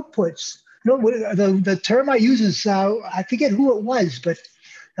outputs. You know, the term I use is I forget who it was, but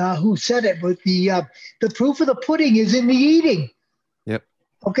who said it. But the proof of the pudding is in the eating. Yep.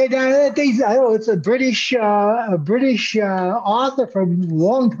 Okay. Now I know it's a British author from a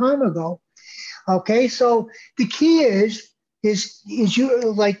long time ago. Okay. So the key is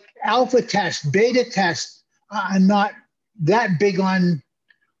you like alpha test, beta test. I'm not that big on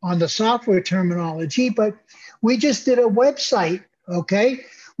the software terminology, but we just did a website. Okay.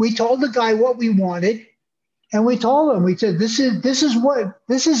 We told the guy what we wanted, and we told him, we said, this is what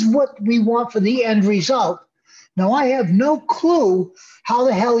we want for the end result. Now I have no clue how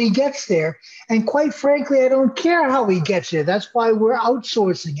the hell he gets there. And quite frankly, I don't care how he gets there. That's why we're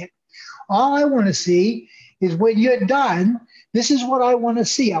outsourcing it. All I want to see is when you're done, this is what I want to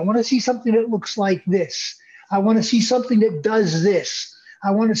see. I want to see something that looks like this. I want to see something that does this.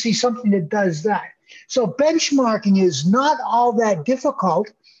 I want to see something that does that. So benchmarking is not all that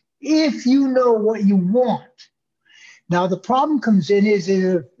difficult if you know what you want. Now, the problem comes in is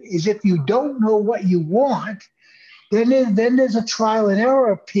if you don't know what you want, then there's a trial and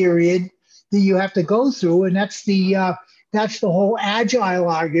error period that you have to go through, and that's the whole agile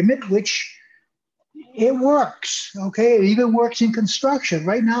argument, which it works. Okay, it even works in construction.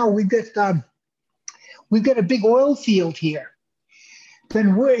 Right now, we've got a big oil field here.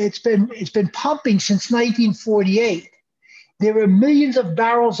 It's been pumping since 1948. There are millions of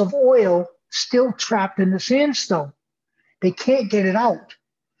barrels of oil still trapped in the sandstone. They can't get it out.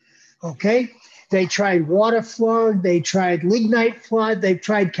 Okay? They tried water flood, they tried lignite flood, they've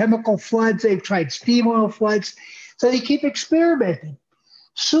tried chemical floods, they've tried steam oil floods. So they keep experimenting.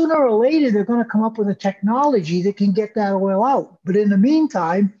 Sooner or later, they're going to come up with a technology that can get that oil out. But in the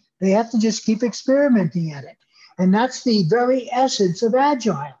meantime, they have to just keep experimenting at it. And that's the very essence of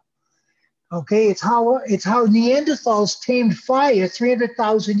agile. Okay, it's how Neanderthals tamed fire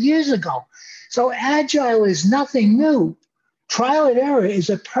 300,000 years ago. So agile is nothing new. Trial and error is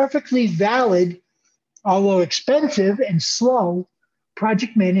a perfectly valid, although expensive and slow,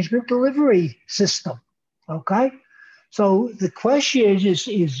 project management delivery system. Okay, so the question is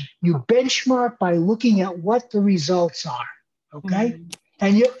you benchmark by looking at what the results are. Okay,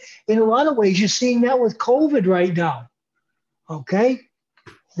 and you, in a lot of ways, you're seeing that with COVID right now. Okay.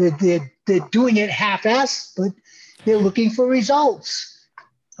 They're doing it half-assed, but they're looking for results.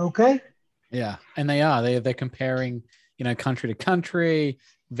 Okay. Yeah, and they're comparing, country to country,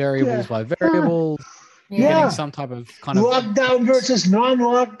 variables by variables. You're getting Yeah. some type of kind of Lockdown versus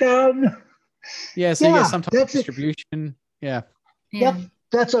non-lockdown. yeah. So you get Yeah, some type of that's it. distribution. Yeah. Yeah. Yep.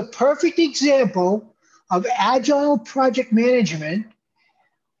 That's a perfect example of agile project management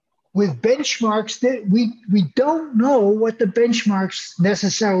with benchmarks that we don't know what the benchmarks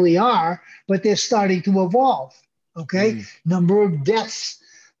necessarily are, but they're starting to evolve. Okay, number of deaths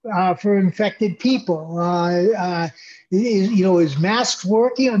for infected people. Is masks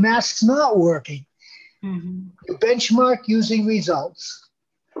working or masks not working? Mm-hmm. You benchmark using results.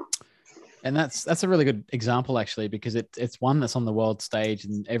 And that's a really good example, actually, because it's one that's on the world stage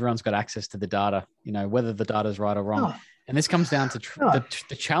and everyone's got access to the data, whether the data is right or wrong. Oh. And this comes down to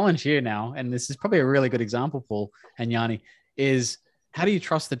the challenge here now. And this is probably a really good example, Paul and Yanni, is how do you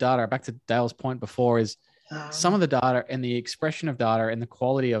trust the data? Back to Dale's point before is some of the data and the expression of data and the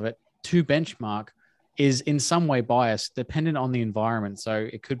quality of it to benchmark is in some way biased, dependent on the environment. So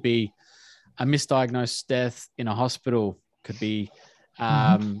it could be a misdiagnosed death in a hospital, could be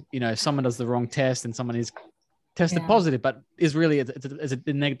someone does the wrong test and someone is tested positive, but is really it's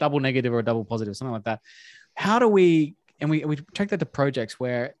a double negative or a double positive, something like that. How do we check that to projects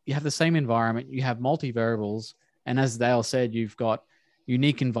where you have the same environment, you have multi-variables, and as Dale said, you've got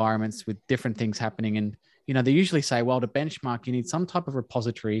unique environments with different things happening. And, they usually say, well, to benchmark, you need some type of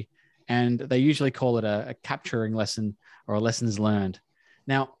repository, and they usually call it a capturing lesson or a lessons learned.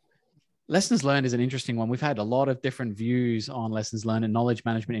 Now, lessons learned is an interesting one. We've had a lot of different views on lessons learned and knowledge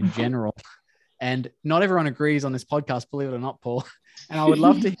management in general. And not everyone agrees on this podcast, believe it or not, Paul. And I would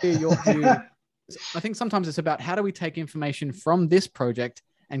love to hear your view. I think sometimes it's about how do we take information from this project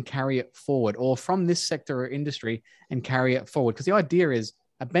and carry it forward, or from this sector or industry and carry it forward. Because the idea is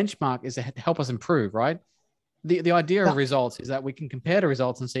a benchmark is to help us improve, right? The idea of results is that we can compare the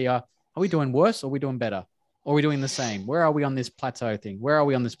results and see, are we doing worse or are we doing better? Or are we doing the same? Where are we on this plateau thing? Where are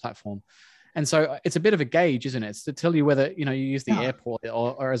we on this platform? And so it's a bit of a gauge, isn't it? It's to tell you whether, you use the airport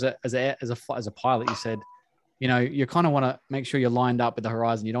or as a pilot, you said, you kind of want to make sure you're lined up with the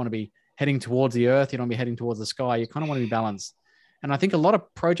horizon. You don't want to be heading towards the earth. You don't want to be heading towards the sky. You kind of want to be balanced. And I think a lot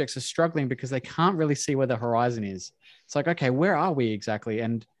of projects are struggling because they can't really see where the horizon is. It's like, okay, where are we exactly?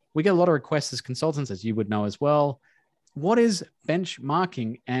 And we get a lot of requests as consultants, as you would know as well. What is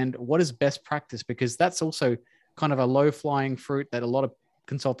benchmarking and what is best practice? Because that's also kind of a low-flying fruit that a lot of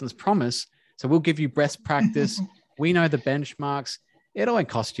consultants promise. So we'll give you best practice. We know the benchmarks. It won't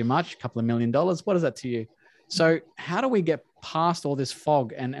cost you much, a couple of $1 million. What is that to you? So how do we get past all this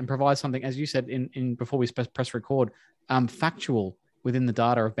fog and provide something, as you said in before we press record, factual within the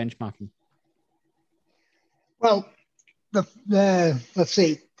data of benchmarking? Well, let's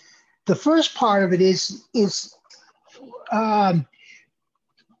see. The first part of it is I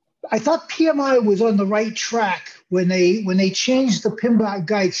thought PMI was on the right track when they changed the PMBOK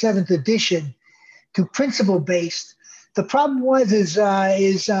Guide 7th edition to principle-based. The problem was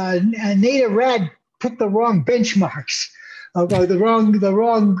Nada Rad picked the wrong benchmarks, the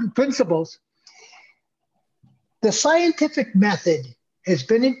wrong principles. The scientific method has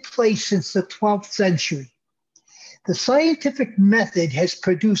been in place since the 12th century. The scientific method has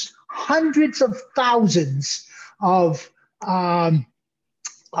produced hundreds of thousands of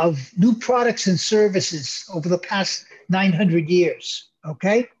new products and services over the past 900 years,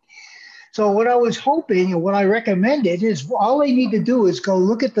 okay? So what I was hoping and what I recommended is all they need to do is go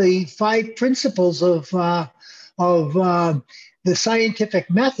look at the 5 principles of the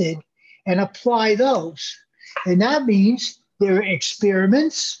scientific method and apply those. And that means there are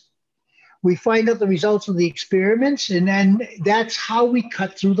experiments. We find out the results of the experiments, and then that's how we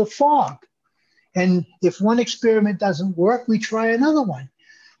cut through the fog. And if one experiment doesn't work, we try another one.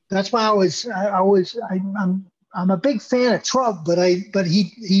 That's why I'm a big fan of Trump, but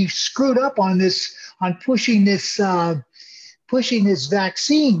he screwed up on pushing this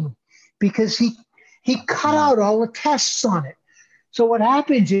vaccine because he cut out all the tests on it. So what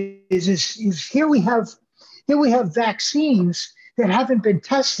happens is here we have vaccines that haven't been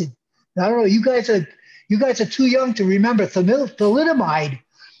tested. I don't know. You guys are too young to remember thalidomide,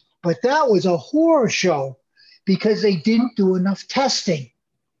 but that was a horror show because they didn't do enough testing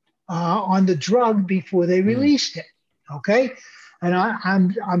on the drug before they released it. Okay, and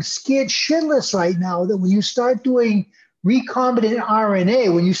I'm scared shitless right now that when you start doing recombinant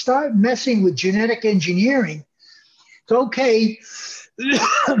RNA, when you start messing with genetic engineering, it's okay.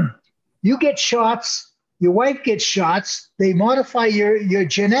 You get shots. Your wife gets shots. They modify your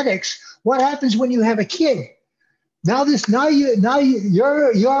genetics. What happens when you have a kid? Now your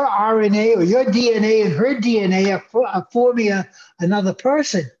RNA or your DNA and her DNA are forming another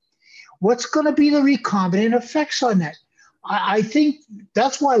person. What's going to be the recombinant effects on that? I think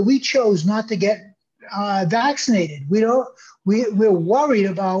that's why we chose not to get vaccinated. We're worried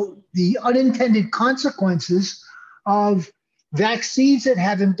about the unintended consequences of vaccines that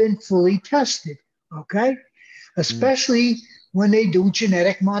haven't been fully tested. Okay, especially when they do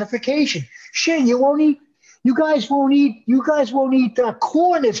genetic modification. Shane, you guys won't eat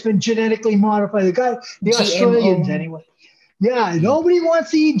corn that's been genetically modified. The Australians anyway. Yeah, nobody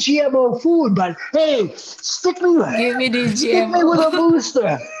wants to eat GMO food, but hey, stick me with a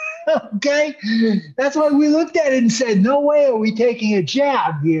booster. Okay, that's why we looked at it and said, "No way are we taking a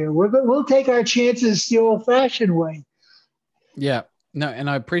jab here. We'll take our chances the old-fashioned way." Yeah, no, and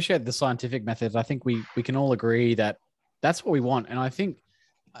I appreciate the scientific method. I think we can all agree that that's what we want. And I think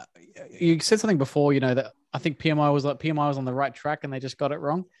you said something before, that I think PMI was on the right track and they just got it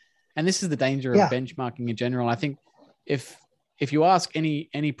wrong. And this is the danger of benchmarking in general. I think if you ask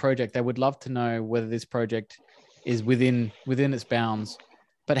any project, they would love to know whether this project is within its bounds.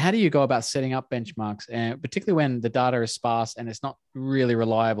 But how do you go about setting up benchmarks, and particularly when the data is sparse and it's not really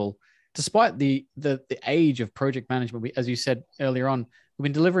reliable? Despite the age of project management, as you said earlier on, we've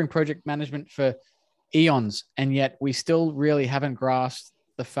been delivering project management for eons, and yet we still really haven't grasped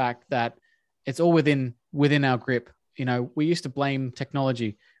the fact that it's all within our grip. We used to blame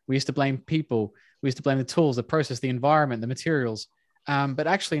technology, we used to blame people, we used to blame the tools, the process, the environment, the materials, but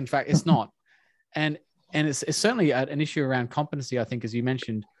actually, in fact, it's not. And it's certainly an issue around competency, I think, as you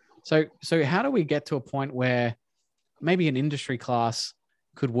mentioned. So how do we get to a point where maybe an industry class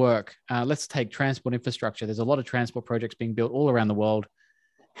could work? Let's take transport infrastructure. There's a lot of transport projects being built all around the world.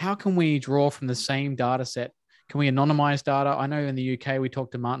 How can we draw from the same data set? Can we anonymize data? I know in the UK, we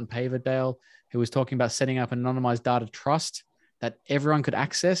talked to Martin Paverdale, who was talking about setting up an anonymized data trust that everyone could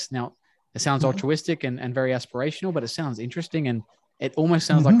access. Now, it sounds altruistic and very aspirational, but it sounds interesting. And it almost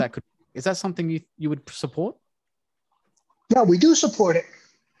sounds like that could. Is that something you would support? Yeah, we do support it.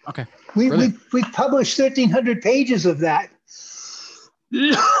 Okay. We published 1,300 pages of that.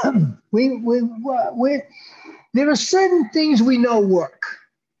 There are certain things we know work.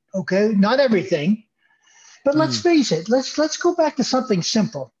 Okay, not everything, but let's face it. Let's go back to something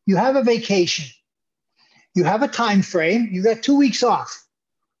simple. You have a vacation. You have a time frame. You got 2 weeks off.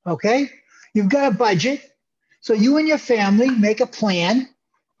 Okay, you've got a budget. So you and your family make a plan.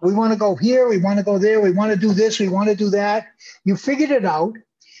 We want to go here. We want to go there. We want to do this. We want to do that. You figured it out.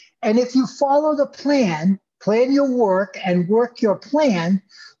 And if you follow the plan your work and work your plan,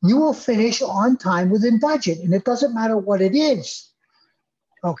 you will finish on time within budget. And it doesn't matter what it is.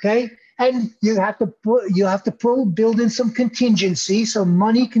 Okay. And you have to build in some contingency, some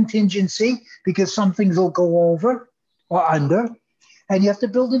money contingency, because some things will go over or under. And you have to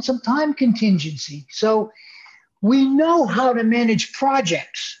build in some time contingency. So we know how to manage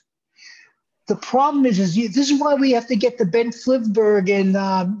projects. The problem is this is why we have to get the Ben Flivberg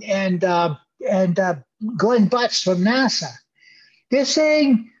and Glenn Butts from NASA. They're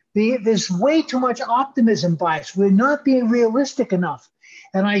saying there's way too much optimism bias. We're not being realistic enough.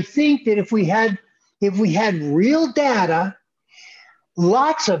 And I think that if we had real data,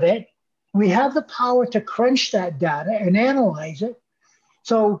 lots of it, we have the power to crunch that data and analyze it.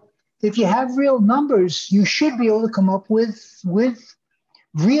 So if you have real numbers, you should be able to come up with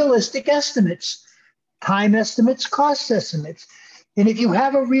realistic estimates, time estimates, cost estimates. And if you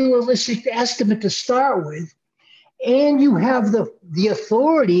have a realistic estimate to start with, and you have the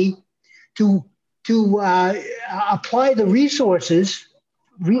authority to apply the resources,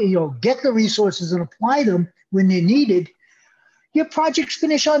 get the resources and apply them when they're needed, your projects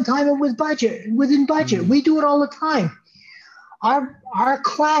finish on time and within budget. We do it all the time. Our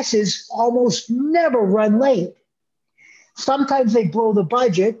classes almost never run late. Sometimes they blow the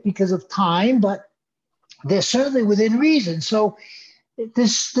budget because of time, but they're certainly within reason. So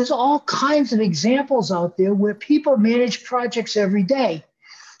there's all kinds of examples out there where people manage projects every day.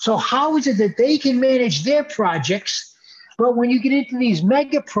 So how is it that they can manage their projects, but when you get into these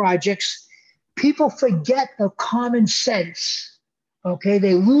mega projects, people forget the common sense, okay?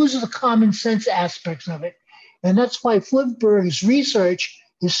 They lose the common sense aspects of it. And that's why Flivberg's research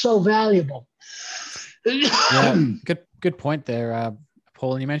is so valuable. Yeah, good point there,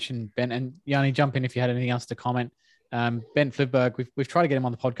 Paul. And you mentioned Ben, and Yanni, jump in if you had anything else to comment. Ben Flivberg, we've tried to get him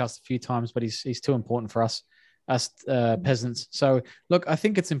on the podcast a few times, but he's too important for us peasants. So look, I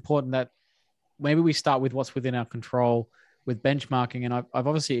think it's important that maybe we start with what's within our control with benchmarking. And I've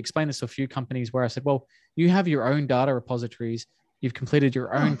obviously explained this to a few companies where I said, well, you have your own data repositories. You've completed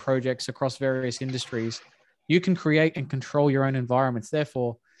your own projects across various industries. You can create and control your own environments.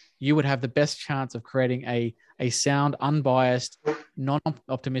 Therefore, you would have the best chance of creating a sound, unbiased,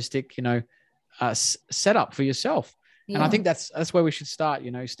 non-optimistic, setup for yourself. And I think that's where we should start,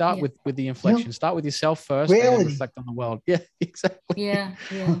 start with the inflection, start with yourself first, and then reflect on the world. Yeah, exactly. Yeah.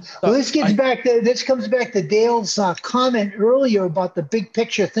 Well, this comes back to Dale's comment earlier about the big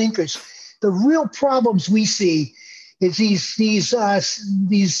picture thinkers. The real problems we see is these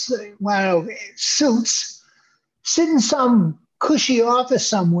suits sit in some cushy office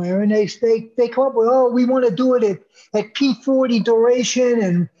somewhere, and they come up with, we want to do it at P40 duration,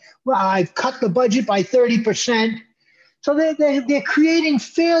 and I've cut the budget by 30%. So they're creating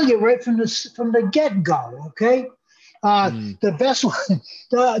failure right from the get-go. Okay, the best one,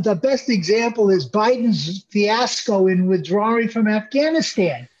 the best example is Biden's fiasco in withdrawing from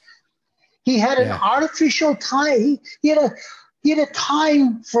Afghanistan. He had an artificial time. He had a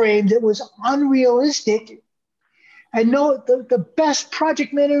time frame that was unrealistic, and the best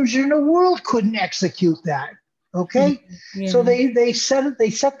project managers in the world couldn't execute that. Okay, so they set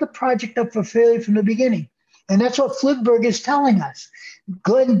the project up for failure from the beginning. And that's what Flipberg is telling us.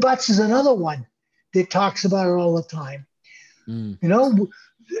 Glenn Butts is another one that talks about it all the time.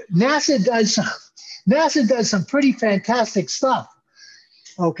 NASA does some pretty fantastic stuff.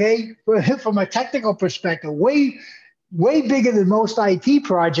 Okay, from a technical perspective, way bigger than most IT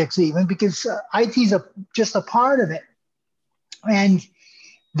projects, even, because IT is just a part of it. And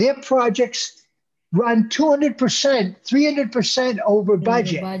their projects run 200%, 300% over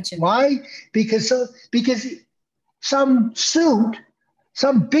budget. Why? Because some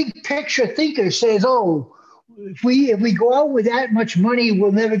big picture thinker says, if we go out with that much money,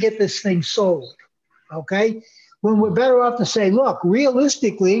 we'll never get this thing sold. Okay? When we're better off to say, look,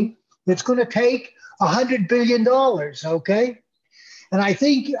 realistically, it's going to take $100 billion. Okay? And I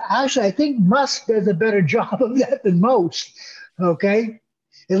think Musk does a better job of that than most. Okay?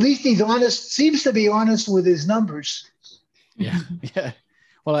 At least he's honest, seems to be honest with his numbers. Yeah.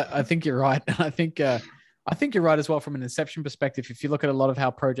 Well, I think you're right. I think you're right as well from an inception perspective. If you look at a lot of how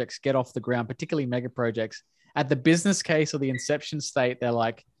projects get off the ground, particularly mega projects, at the business case or the inception state, they're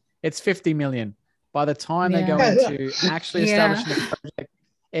like, it's 50 million. By the time they go into actually establishing the project,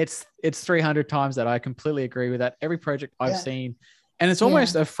 it's 300 times that. I completely agree with that. Every project I've seen, and it's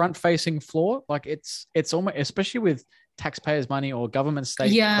almost a front-facing flaw. Like it's almost, especially with taxpayers' money or government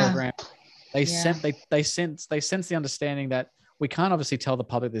state program, they sense the understanding that we can't obviously tell the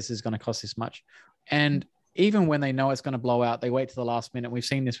public this is going to cost this much, and even when they know it's going to blow out, they wait to the last minute. We've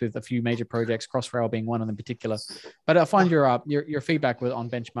seen this with a few major projects, Crossrail being one of them in particular. But I find your feedback on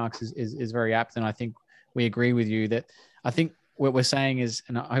benchmarks is very apt, and I think we agree with you that I think what we're saying is,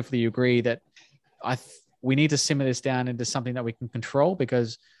 and hopefully you agree, that we need to simmer this down into something that we can control,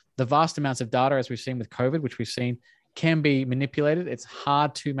 because the vast amounts of data, as we've seen with COVID, which we've seen, can be manipulated. It's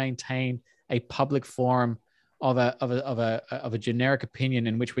hard to maintain a public forum of a generic opinion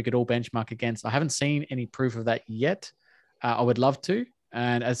in which we could all benchmark against. I haven't seen any proof of that yet. I would love to.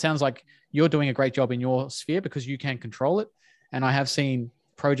 And it sounds like you're doing a great job in your sphere because you can control it. And I have seen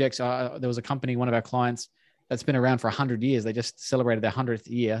projects. There was a company, one of our clients, that's been around for 100 years. They just celebrated their 100th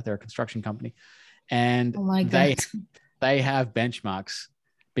year. They're a construction company. And they have benchmarks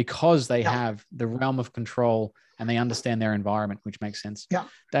because they have the realm of control and they understand their environment, which makes sense. Yeah.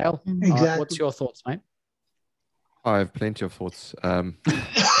 Dale, exactly. What's your thoughts, mate? I have plenty of thoughts. I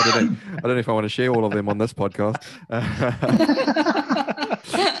don't know if I want to share all of them on this podcast.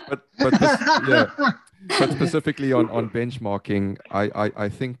 but specifically on benchmarking, I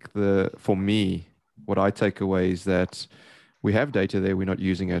think for me, what I take away is that we have data there, we're not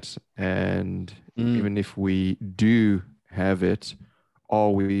using it. And even if we do have it,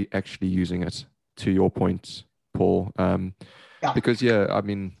 are we actually using it? To your point, Paul. Because, I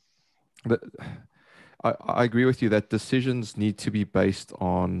mean, I agree with you that decisions need to be based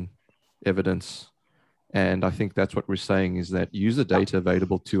on evidence. And I think that's what we're saying, is that use the data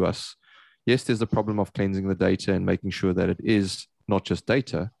available to us. Yes, there's a problem of cleansing the data and making sure that it is not just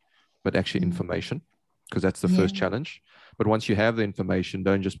data, but actually information, because that's the first challenge. But once you have the information,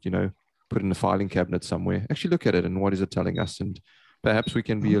 don't just, put it in a filing cabinet somewhere. Actually look at it and what is it telling us? And perhaps we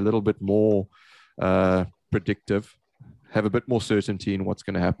can be a little bit more predictive, have a bit more certainty in what's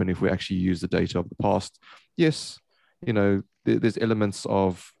going to happen if we actually use the data of the past. Yes, there's elements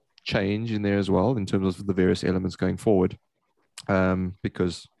of change in there as well in terms of the various elements going forward,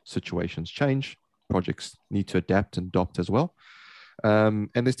 because situations change, projects need to adapt and adopt as well. And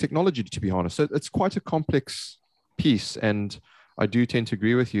there's technology to be harnessed. So it's quite a complex piece. And I do tend to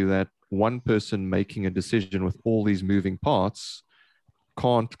agree with you that one person making a decision with all these moving parts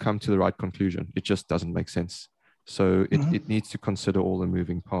can't come to the right conclusion. It just doesn't make sense. So it needs to consider all the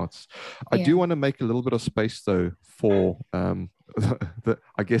moving parts. I do want to make a little bit of space, though, for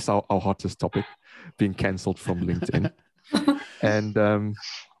I guess our hottest topic, being cancelled from LinkedIn. And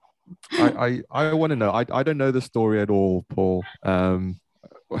I want to know. I don't know the story at all, Paul.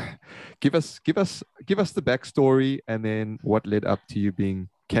 Give us the backstory, and then what led up to you being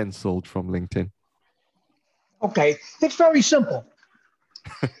cancelled from LinkedIn. Okay, it's very simple.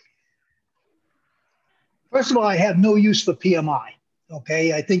 First of all, I have no use for PMI.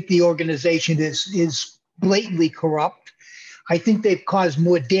 Okay, I think the organization is blatantly corrupt. I think they've caused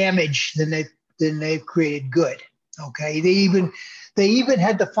more damage than they've created good. Okay, they even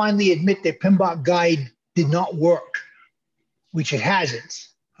had to finally admit their PMBOK guide did not work, which it hasn't.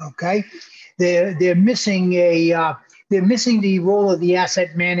 Okay, they're missing the role of the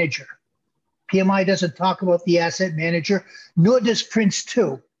asset manager. PMI doesn't talk about the asset manager, nor does Prince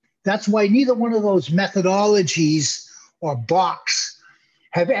 2. That's why neither one of those methodologies or box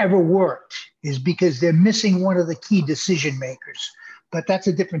have ever worked, is because they're missing one of the key decision makers. But that's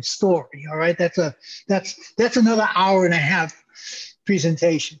a different story. All right, that's another hour and a half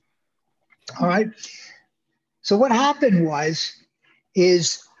presentation. All right. So what happened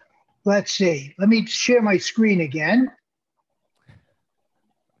is, let's see. Let me share my screen again.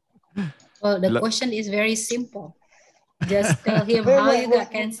 Well, the question is very simple. Just tell him how you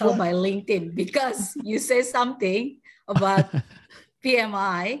got canceled by LinkedIn, because you say something about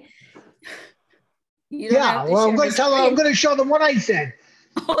PMI. Yeah, well, I'm going to show them what I said.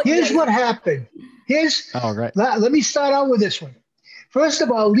 Oh, Here's what happened. Right. Let me start out with this one. First of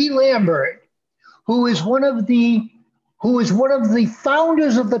all, Lee Lambert, who is one of the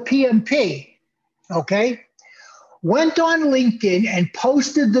founders of the PMP, okay, went on LinkedIn and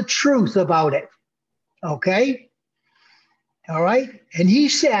posted the truth about it. Okay. All right. And he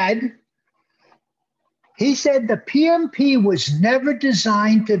said the PMP was never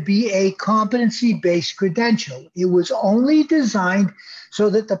designed to be a competency-based credential. It was only designed so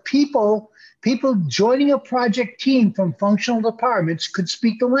that the people joining a project team from functional departments could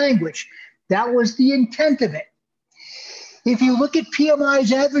speak the language. That was the intent of it. If you look at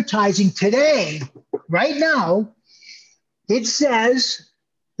PMI's advertising today, right now, it says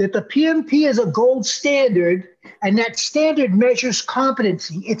that the PMP is a gold standard, and that standard measures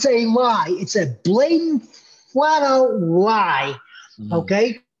competency. It's a lie. It's a blatant, flat-out lie,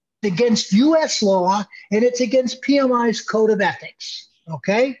 okay? It's against U.S. law, and it's against PMI's code of ethics,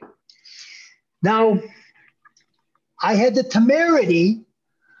 okay? Now, I had the temerity,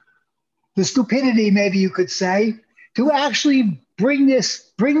 the stupidity, maybe you could say, to actually bring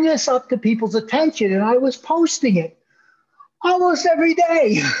this up to people's attention, and I was posting it almost every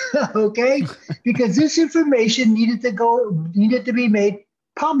day, okay? Because this information needed to be made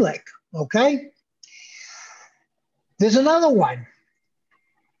public, okay? There's another one.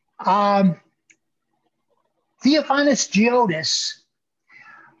 Theophanis Geodis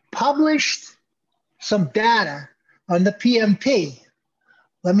published some data on the PMP.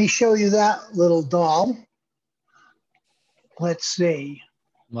 Let me show you that little doll. Let's see.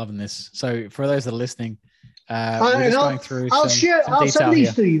 Loving this. So for those that are listening, we're just going through I'll some send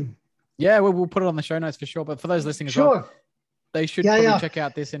these to you. Yeah, we'll put it on the show notes for sure. But for those listening as well, they should probably check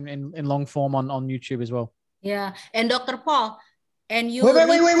out this in long form on YouTube as well. Yeah, and Dr. Paul, and you wait. Let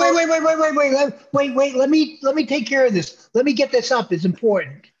me take care of this. Let me get this up. It's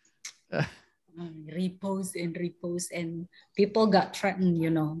important. Repost, and people got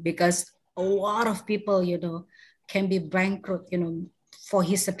threatened, because a lot of people, can be bankrupt, for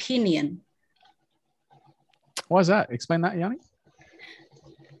his opinion. Why is that? Explain that, Yanni.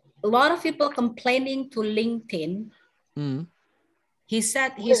 A lot of people complaining to LinkedIn. He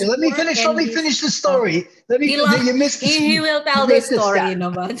said his. Let me finish the story. You missed. He will tell the story,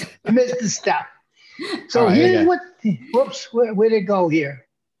 but you missed the step. So here's what. Whoops, where did it go here?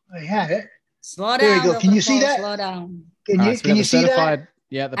 I had it. Slow down. There you go. Can you see that? Slow down. Can you see that?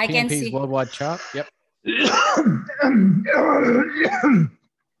 Yeah, the PMP's worldwide chart. Yep.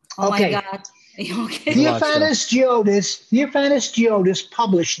 Oh my God. Okay. Theophanis Geodis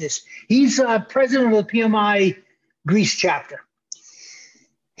published this. He's president of the PMI Greece chapter.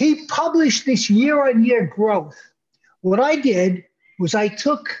 He published this year-on-year growth. What I did was I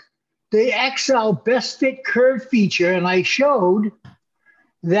took the Excel best fit curve feature and I showed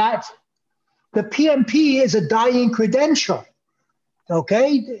that the PMP is a dying credential.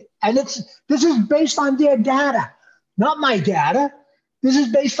 Okay? And this is based on their data, not my data. This is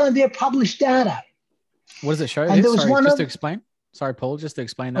based on their published data. What does it show? To explain. Sorry, Paul, just to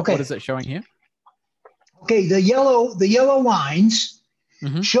explain that. Okay. What is it showing here? Okay, the yellow lines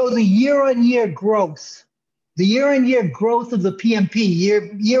show the year-on-year growth. The year-on-year growth of the PMP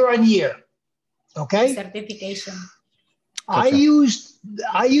year on year. Okay? Certification. Gotcha.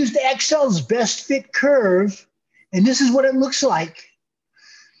 I used Excel's best fit curve, and this is what it looks like.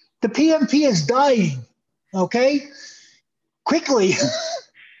 The PMP is dying, okay? Quickly.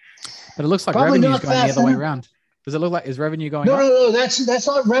 But it looks like Probably revenue is not going the fast other way enough. around. Does it look like, is revenue going No, up? no, that's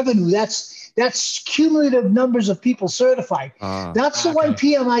not revenue. That's cumulative numbers of people certified. That's the one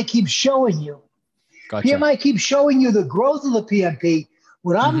Okay. PMI keeps showing you. Gotcha. PMI keeps showing you the growth of the PMP.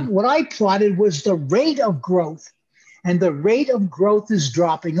 What I plotted was the rate of growth, and the rate of growth is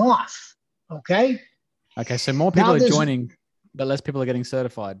dropping off. Okay. Okay. So more people are joining, but less people are getting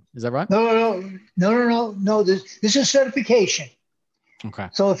certified. Is that right? No. This is certification. Okay.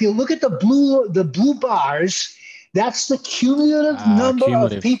 So if you look at the blue bars, that's the cumulative number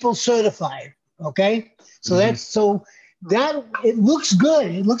of people certified. Okay. So that it looks good.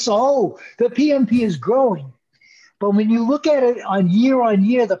 It looks, the PMP is growing. But when you look at it on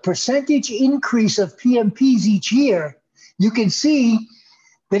year, the percentage increase of PMPs each year, you can see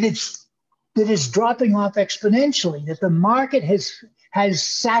that it's dropping off exponentially, that the market has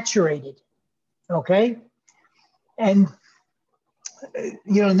saturated. Okay. And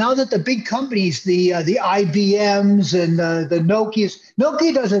now that the big companies, the IBMs and the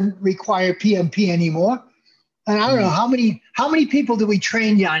Nokia doesn't require PMP anymore. And I don't know how many people do we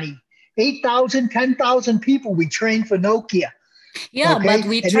train, Yanni? 8,000, 10,000 people we train for Nokia. Yeah, okay? but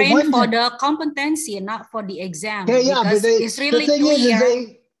we train for the competency and not for the exam. Yeah, because it's really clear.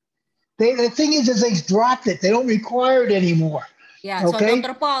 The thing is they dropped it. They don't require it anymore. Yeah, okay? So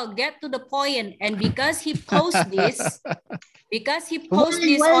Dr. Paul, get to the point. And because he posts this, on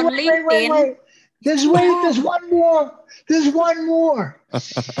LinkedIn. Wait. There's one more. There's one more.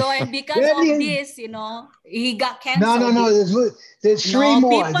 So, and because of this, he got canceled. No. There's three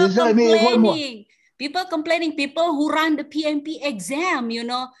more. People complaining. People who run the PMP exam,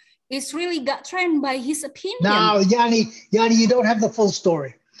 it's really got trained by his opinion. No, Yanni, you don't have the full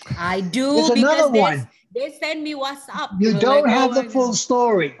story. I do. There's another one. They send me WhatsApp. You don't have the full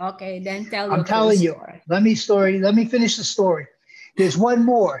story. Okay, then I'm telling you. Let me finish the story. There's one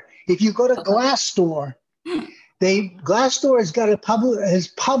more. If you go to Glassdoor, Glassdoor has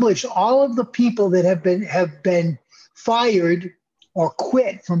published all of the people that have been fired or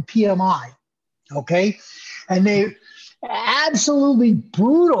quit from PMI. Okay, and they're absolutely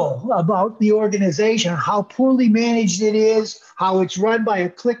brutal about the organization, how poorly managed it is, how it's run by a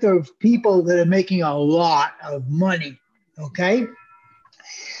clique of people that are making a lot of money. Okay,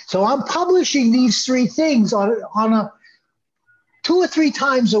 so I'm publishing these three things on a 2 or 3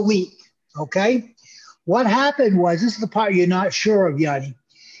 times a week. Okay, what happened was, this is the part you're not sure of, Yanni,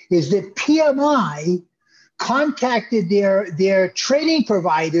 is that PMI contacted their training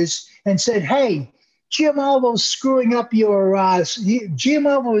providers and said, "Hey, Giammalvo's screwing up your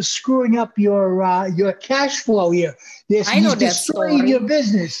your cash flow here. He's destroying your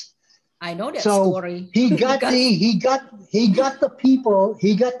business." I know that story. He got the people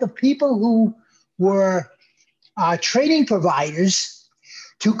who were training providers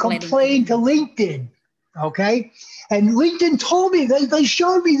to complain to LinkedIn. Okay, and LinkedIn told me, they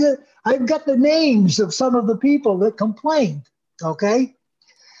showed me that I've got the names of some of the people that complained. Okay.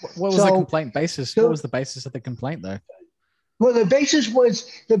 What was the complaint basis? What was the basis of the complaint, though? Well, the basis was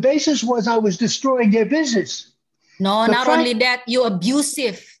I was destroying their business. No, not only that, you're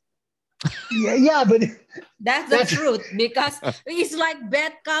abusive. Yeah, but that's the truth, because it's like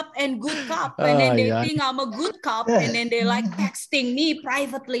bad cop and good cop, and then they think I'm a good cop, and then they like texting me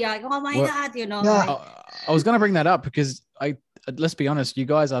privately, like, "Oh my God," I was going to bring that up because let's be honest, you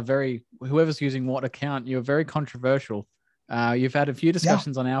guys are whoever's using what account, you're very controversial. You've had a few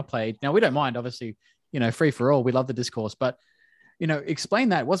discussions on our page. Now, we don't mind, obviously, free for all. We love the discourse, but explain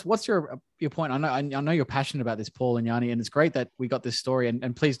that. What's your point? I know you're passionate about this, Paul and Yanni, and it's great that we got this story.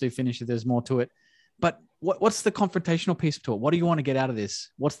 And please do finish if there's more to it. But what's the confrontational piece to it? What do you want to get out of this?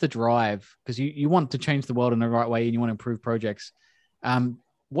 What's the drive? Because you want to change the world in the right way, and you want to improve projects.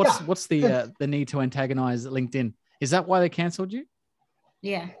 What's the need to antagonize LinkedIn? Is that why they canceled you?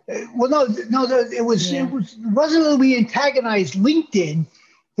 Yeah. Well, no, it wasn't that we antagonized LinkedIn.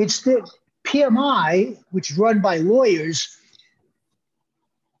 It's that PMI, which is run by lawyers,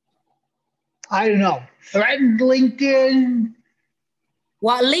 I don't know, threatened LinkedIn.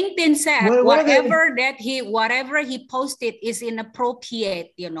 What LinkedIn said, whatever he posted is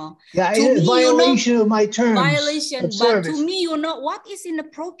inappropriate, Yeah, it's violation of my terms. Violation, but to me, what is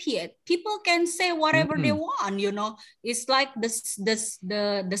inappropriate? People can say whatever they want, It's like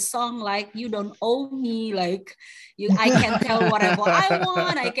the song, like, "You don't owe me," like, I can tell whatever I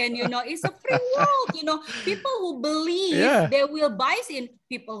want. I can, it's a free world, People who believe they will buy in.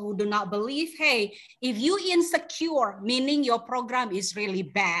 people who do not believe, hey, if you insecure, meaning your program is really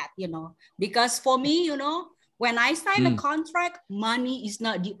bad, because for me, when I sign a contract, money is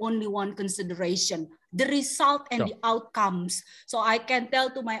not the only one consideration, the result and the outcomes. So I can tell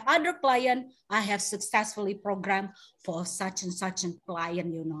to my other client, I have successfully programmed for such and such a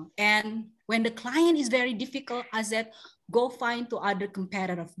client, And when the client is very difficult, I said, go find to other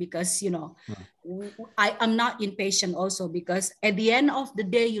competitors because, I am not impatient also because at the end of the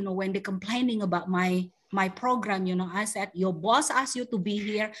day, when they're complaining about my program, I said, your boss asked you to be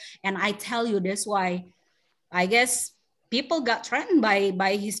here. And I tell you, that's why I guess people got threatened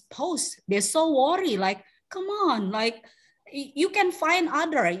by his post. They're so worried, like, come on, like you can find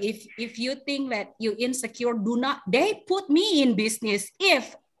other. If you think that you insecure, they put me in business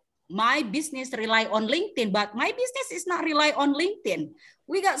if my business rely on LinkedIn, but my business is not rely on LinkedIn.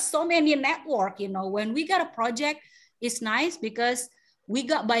 We got so many network, when we got a project, it's nice because we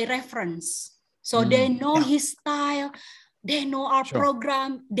got by reference. So they know his style, they know our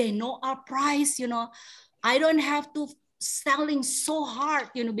program, they know our price, I don't have to selling so hard,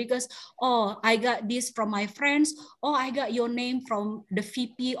 because, I got this from my friends. I got your name from the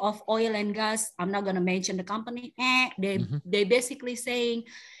VP of oil and gas. I'm not going to mention the company. They basically saying,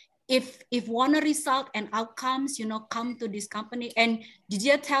 if want a result and outcomes, come to this company. And did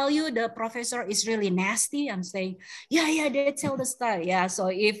you tell you the professor is really nasty? I'm saying, yeah, they tell the style. Yeah. So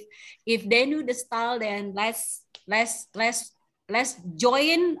if they knew the style, then let's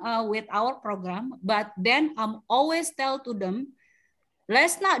join with our program. But then I'm always tell to them,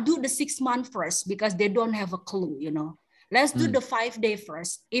 let's not do the 6 month first because they don't have a clue, Let's do the 5 day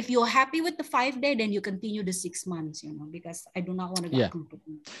first. If you're happy with the 5 day, then you continue the 6 months, because I do not want to get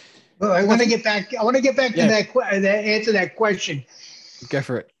competent. Well, I want to get back to that answer that question. Go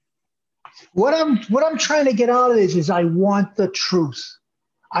for it. What I'm trying to get out of this is I want the truth.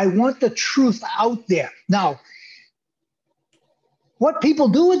 I want the truth out there. Now, what people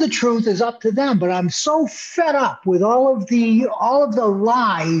do with the truth is up to them, but I'm so fed up with all of the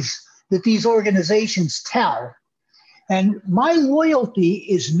lies that these organizations tell. And my loyalty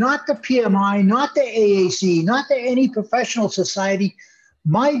is not the PMI, not the AAC, not to any professional society.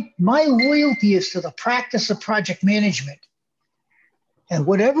 My loyalty is to the practice of project management. And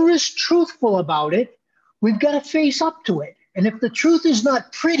whatever is truthful about it, we've got to face up to it. And if the truth is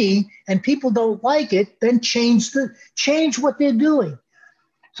not pretty and people don't like it, then change what they're doing.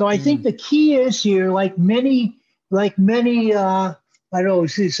 So I think the key is here, like many, I don't know,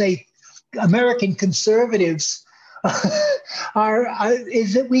 say American conservatives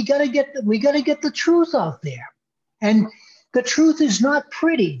is that we got to get the truth out there. And the truth is not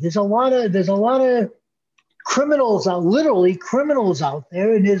pretty. There's a lot of criminals literally criminals out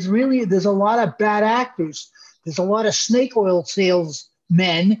there, and there's a lot of bad actors. There's a lot of snake oil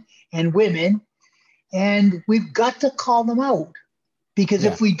salesmen and women, and we've got to call them out. Because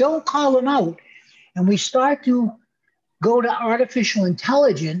if we don't call them out and we start to go to artificial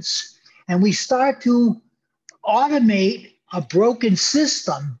intelligence and we start to automate a broken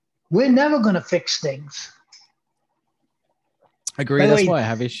system, we're never going to fix things. I agree. That's why I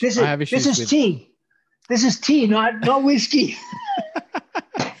have issues. This is tea. This is tea, not whiskey.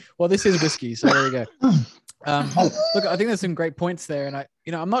 Well, this is whiskey, so there we go. Look, I think there's some great points there,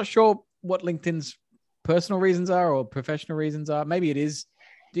 and I'm not sure what LinkedIn's personal reasons are or professional reasons are. Maybe it is.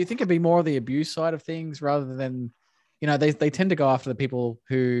 Do you think it'd be more the abuse side of things rather than, they tend to go after the people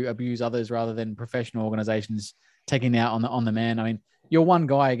who abuse others rather than professional organizations taking out on the man? I mean, you're one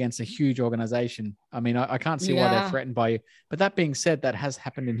guy against a huge organization. I mean, I can't see why they're threatened by you. But that being said, that has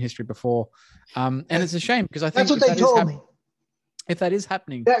happened in history before. And it's a shame because I think that's what they told me. If that is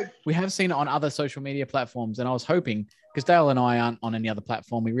happening, we have seen it on other social media platforms. And I was hoping, because Dale and I aren't on any other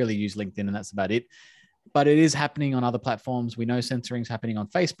platform, we really use LinkedIn and that's about it. But it is happening on other platforms. We know censoring is happening on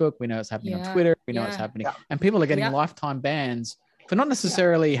Facebook. We know it's happening on Twitter. We know it's happening. And people are getting lifetime bans for not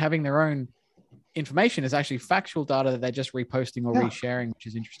necessarily having their own information. It's actually factual data that they're just reposting or resharing, which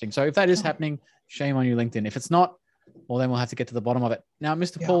is interesting. So if that is happening, shame on you, LinkedIn. If it's not, well, then we'll have to get to the bottom of it. Now,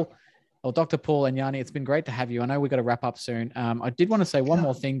 Mr. Paul, or Dr. Paul and Yani, it's been great to have you. I know we've got to wrap up soon. I did want to say one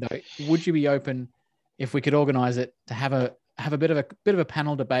more thing though. Would you be open, if we could organize it, to have a bit of a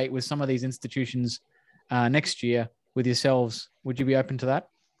panel debate with some of these institutions next year with yourselves? Would you be open to that?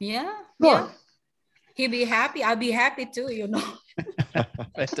 Yeah. He'd be happy. I'll be happy too,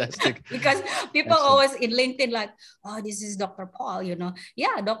 Fantastic. Because people always in LinkedIn like, oh, this is Dr. Paul,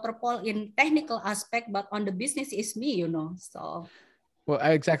 Yeah, Dr. Paul in technical aspect, but on the business is me, So. Well,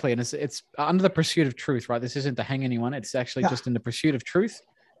 exactly. And it's under the pursuit of truth, right? This isn't to hang anyone. It's actually just in the pursuit of truth.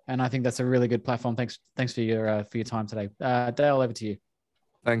 And I think that's a really good platform. Thanks for your time today. Dale, over to you.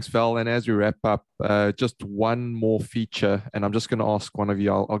 Thanks, Val. And as we wrap up, just one more feature, and I'm just going to ask one of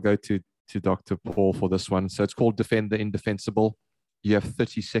you. I'll go to Dr. Paul for this one. So it's called Defend the Indefensible. You have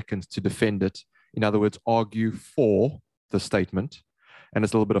 30 seconds to defend it. In other words, argue for the statement, and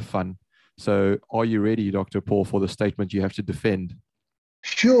it's a little bit of fun. So are you ready, Dr. Paul, for the statement you have to defend?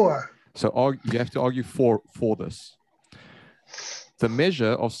 Sure. So you have to argue for this. The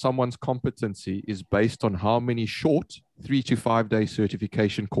measure of someone's competency is based on how many short 3 to 5 day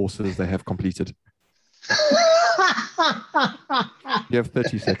certification courses they have completed. You have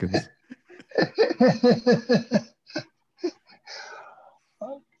 30 seconds.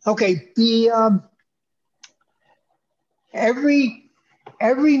 Okay.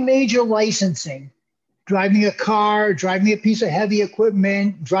 Every major licensing, driving a car, driving a piece of heavy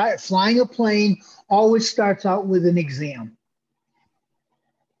equipment, flying a plane, always starts out with an exam.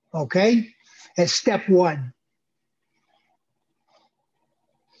 Okay? As step one.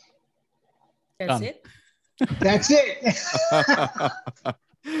 That's it. That's it.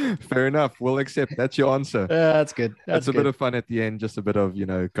 Fair enough. We'll accept. That's your answer. That's good. That's a bit of fun at the end, just a bit of,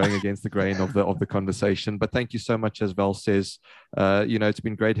 going against the grain of the conversation. But thank you so much, as Val says. It's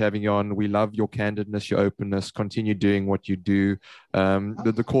been great having you on. We love your candidness, your openness. Continue doing what you do.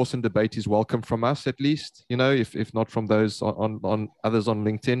 The course and debate is welcome from us, at least. If not from those on others on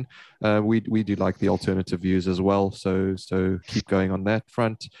LinkedIn, we do like the alternative views as well. So keep going on that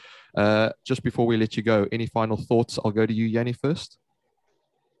front. Just before we let you go, any final thoughts? I'll go to you, Yanni, first.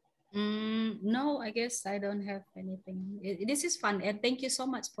 No, I guess I don't have anything. This is fun, and thank you so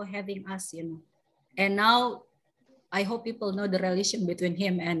much for having us, And now I hope people know the relation between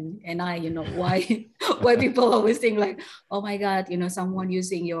him and I, why people always think like, oh my God, someone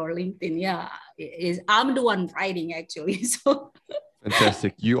using your LinkedIn. Yeah, I'm the one writing actually. So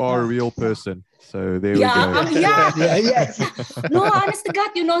fantastic. You are a real person. So there we go. Yes. No, honest to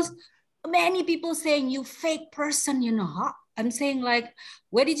God, many people saying you fake person, I'm saying like,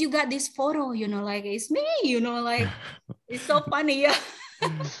 where did you get this photo? Like it's me, like it's so funny. Yeah.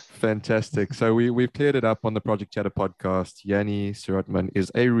 Fantastic. So we've cleared it up on the Project Chatter podcast. Yani Suratman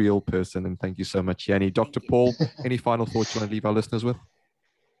is a real person. And thank you so much, Yani. Dr. Paul, any final thoughts you want to leave our listeners with?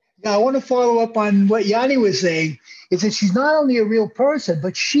 Yeah, I want to follow up on what Yanni was saying, is that she's not only a real person,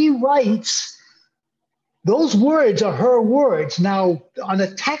 but she writes. Those words are her words. Now, on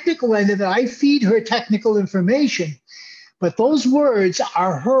a technical end of it, I feed her technical information, but those words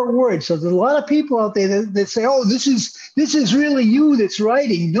are her words. So there's a lot of people out there that say, "Oh, this is really you that's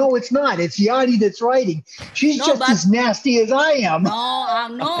writing." No, it's not. It's Yanni that's writing. She's as nasty as I am. No.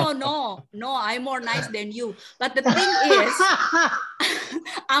 I'm more nice than you. But the thing is,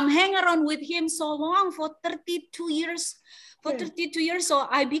 I'm hanging around with him so long for 32 years. For 32 years, so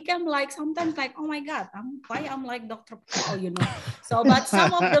I became like sometimes like, oh my God, why I'm like Dr. Paul, So, but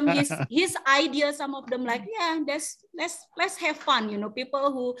some of them his ideas, some of them like, yeah, let's have fun,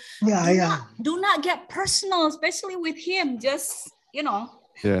 People who do not get personal, especially with him, just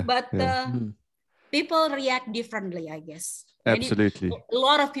But people react differently, I guess. Absolutely. A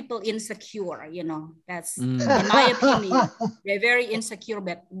lot of people insecure, that's in my opinion, they're very insecure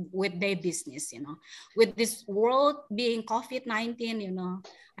with their business, with this world being COVID-19,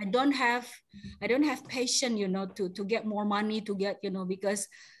 I don't have patience, to get more money, to get, because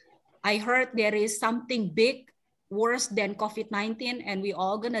I heard there is something big worse than COVID-19 and we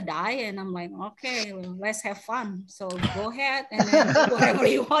all gonna die. And I'm like, okay, well, let's have fun. So go ahead and then do whatever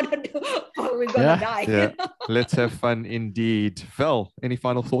you want to do, or we're gonna die. Yeah. Let's have fun indeed. Val, any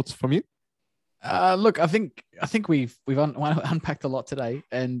final thoughts from you? Look, I think we've unpacked a lot today,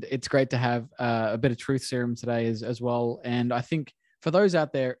 and it's great to have a bit of truth serum today as well. And I think for those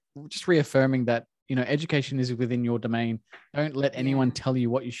out there, just reaffirming that, education is within your domain. Don't let anyone tell you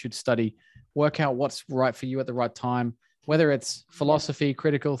what you should study. Work out what's right for you at the right time, whether it's philosophy,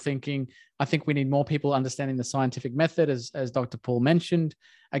 critical thinking. I think we need more people understanding the scientific method, as Dr. Paul mentioned.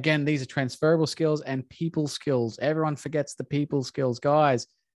 Again, these are transferable skills and people skills. Everyone forgets the people skills. Guys,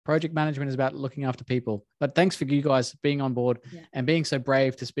 project management is about looking after people. But thanks for you guys being on board and being so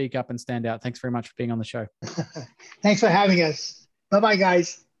brave to speak up and stand out. Thanks very much for being on the show. Thanks for having us. Bye-bye,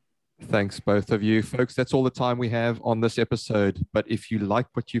 guys. Thanks, both of you. Folks, that's all the time we have on this episode. But if you like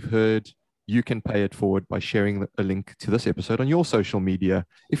what you've heard, you can pay it forward by sharing a link to this episode on your social media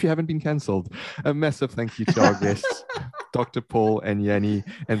if you haven't been cancelled. A massive thank you to our guests, Dr. Paul and Yanni,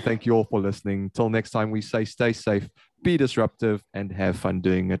 and thank you all for listening. Till next time, we say stay safe, be disruptive, and have fun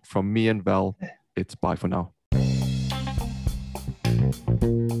doing it. From me and Val, it's bye for now.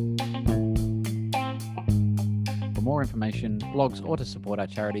 For more more information, blogs, or to support our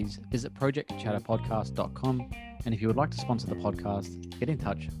charities, visit projectchatterpodcast.com. And if you would like to sponsor the podcast, get in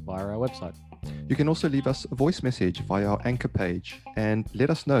touch via our website. You can also leave us a voice message via our Anchor page and let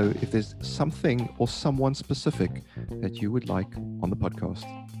us know if there's something or someone specific that you would like on the podcast.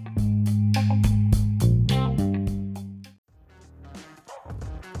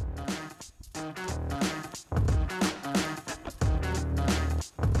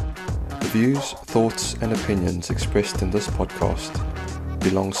 The views, thoughts, and opinions expressed in this podcast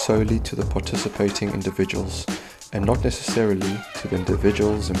belong solely to the participating individuals and not necessarily to the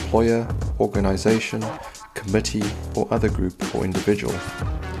individual's employer, organization, committee, or other group or individual.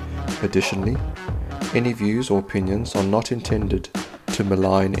 Additionally, any views or opinions are not intended to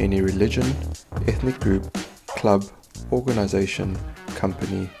malign any religion, ethnic group, club, organization,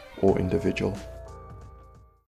 company, or individual.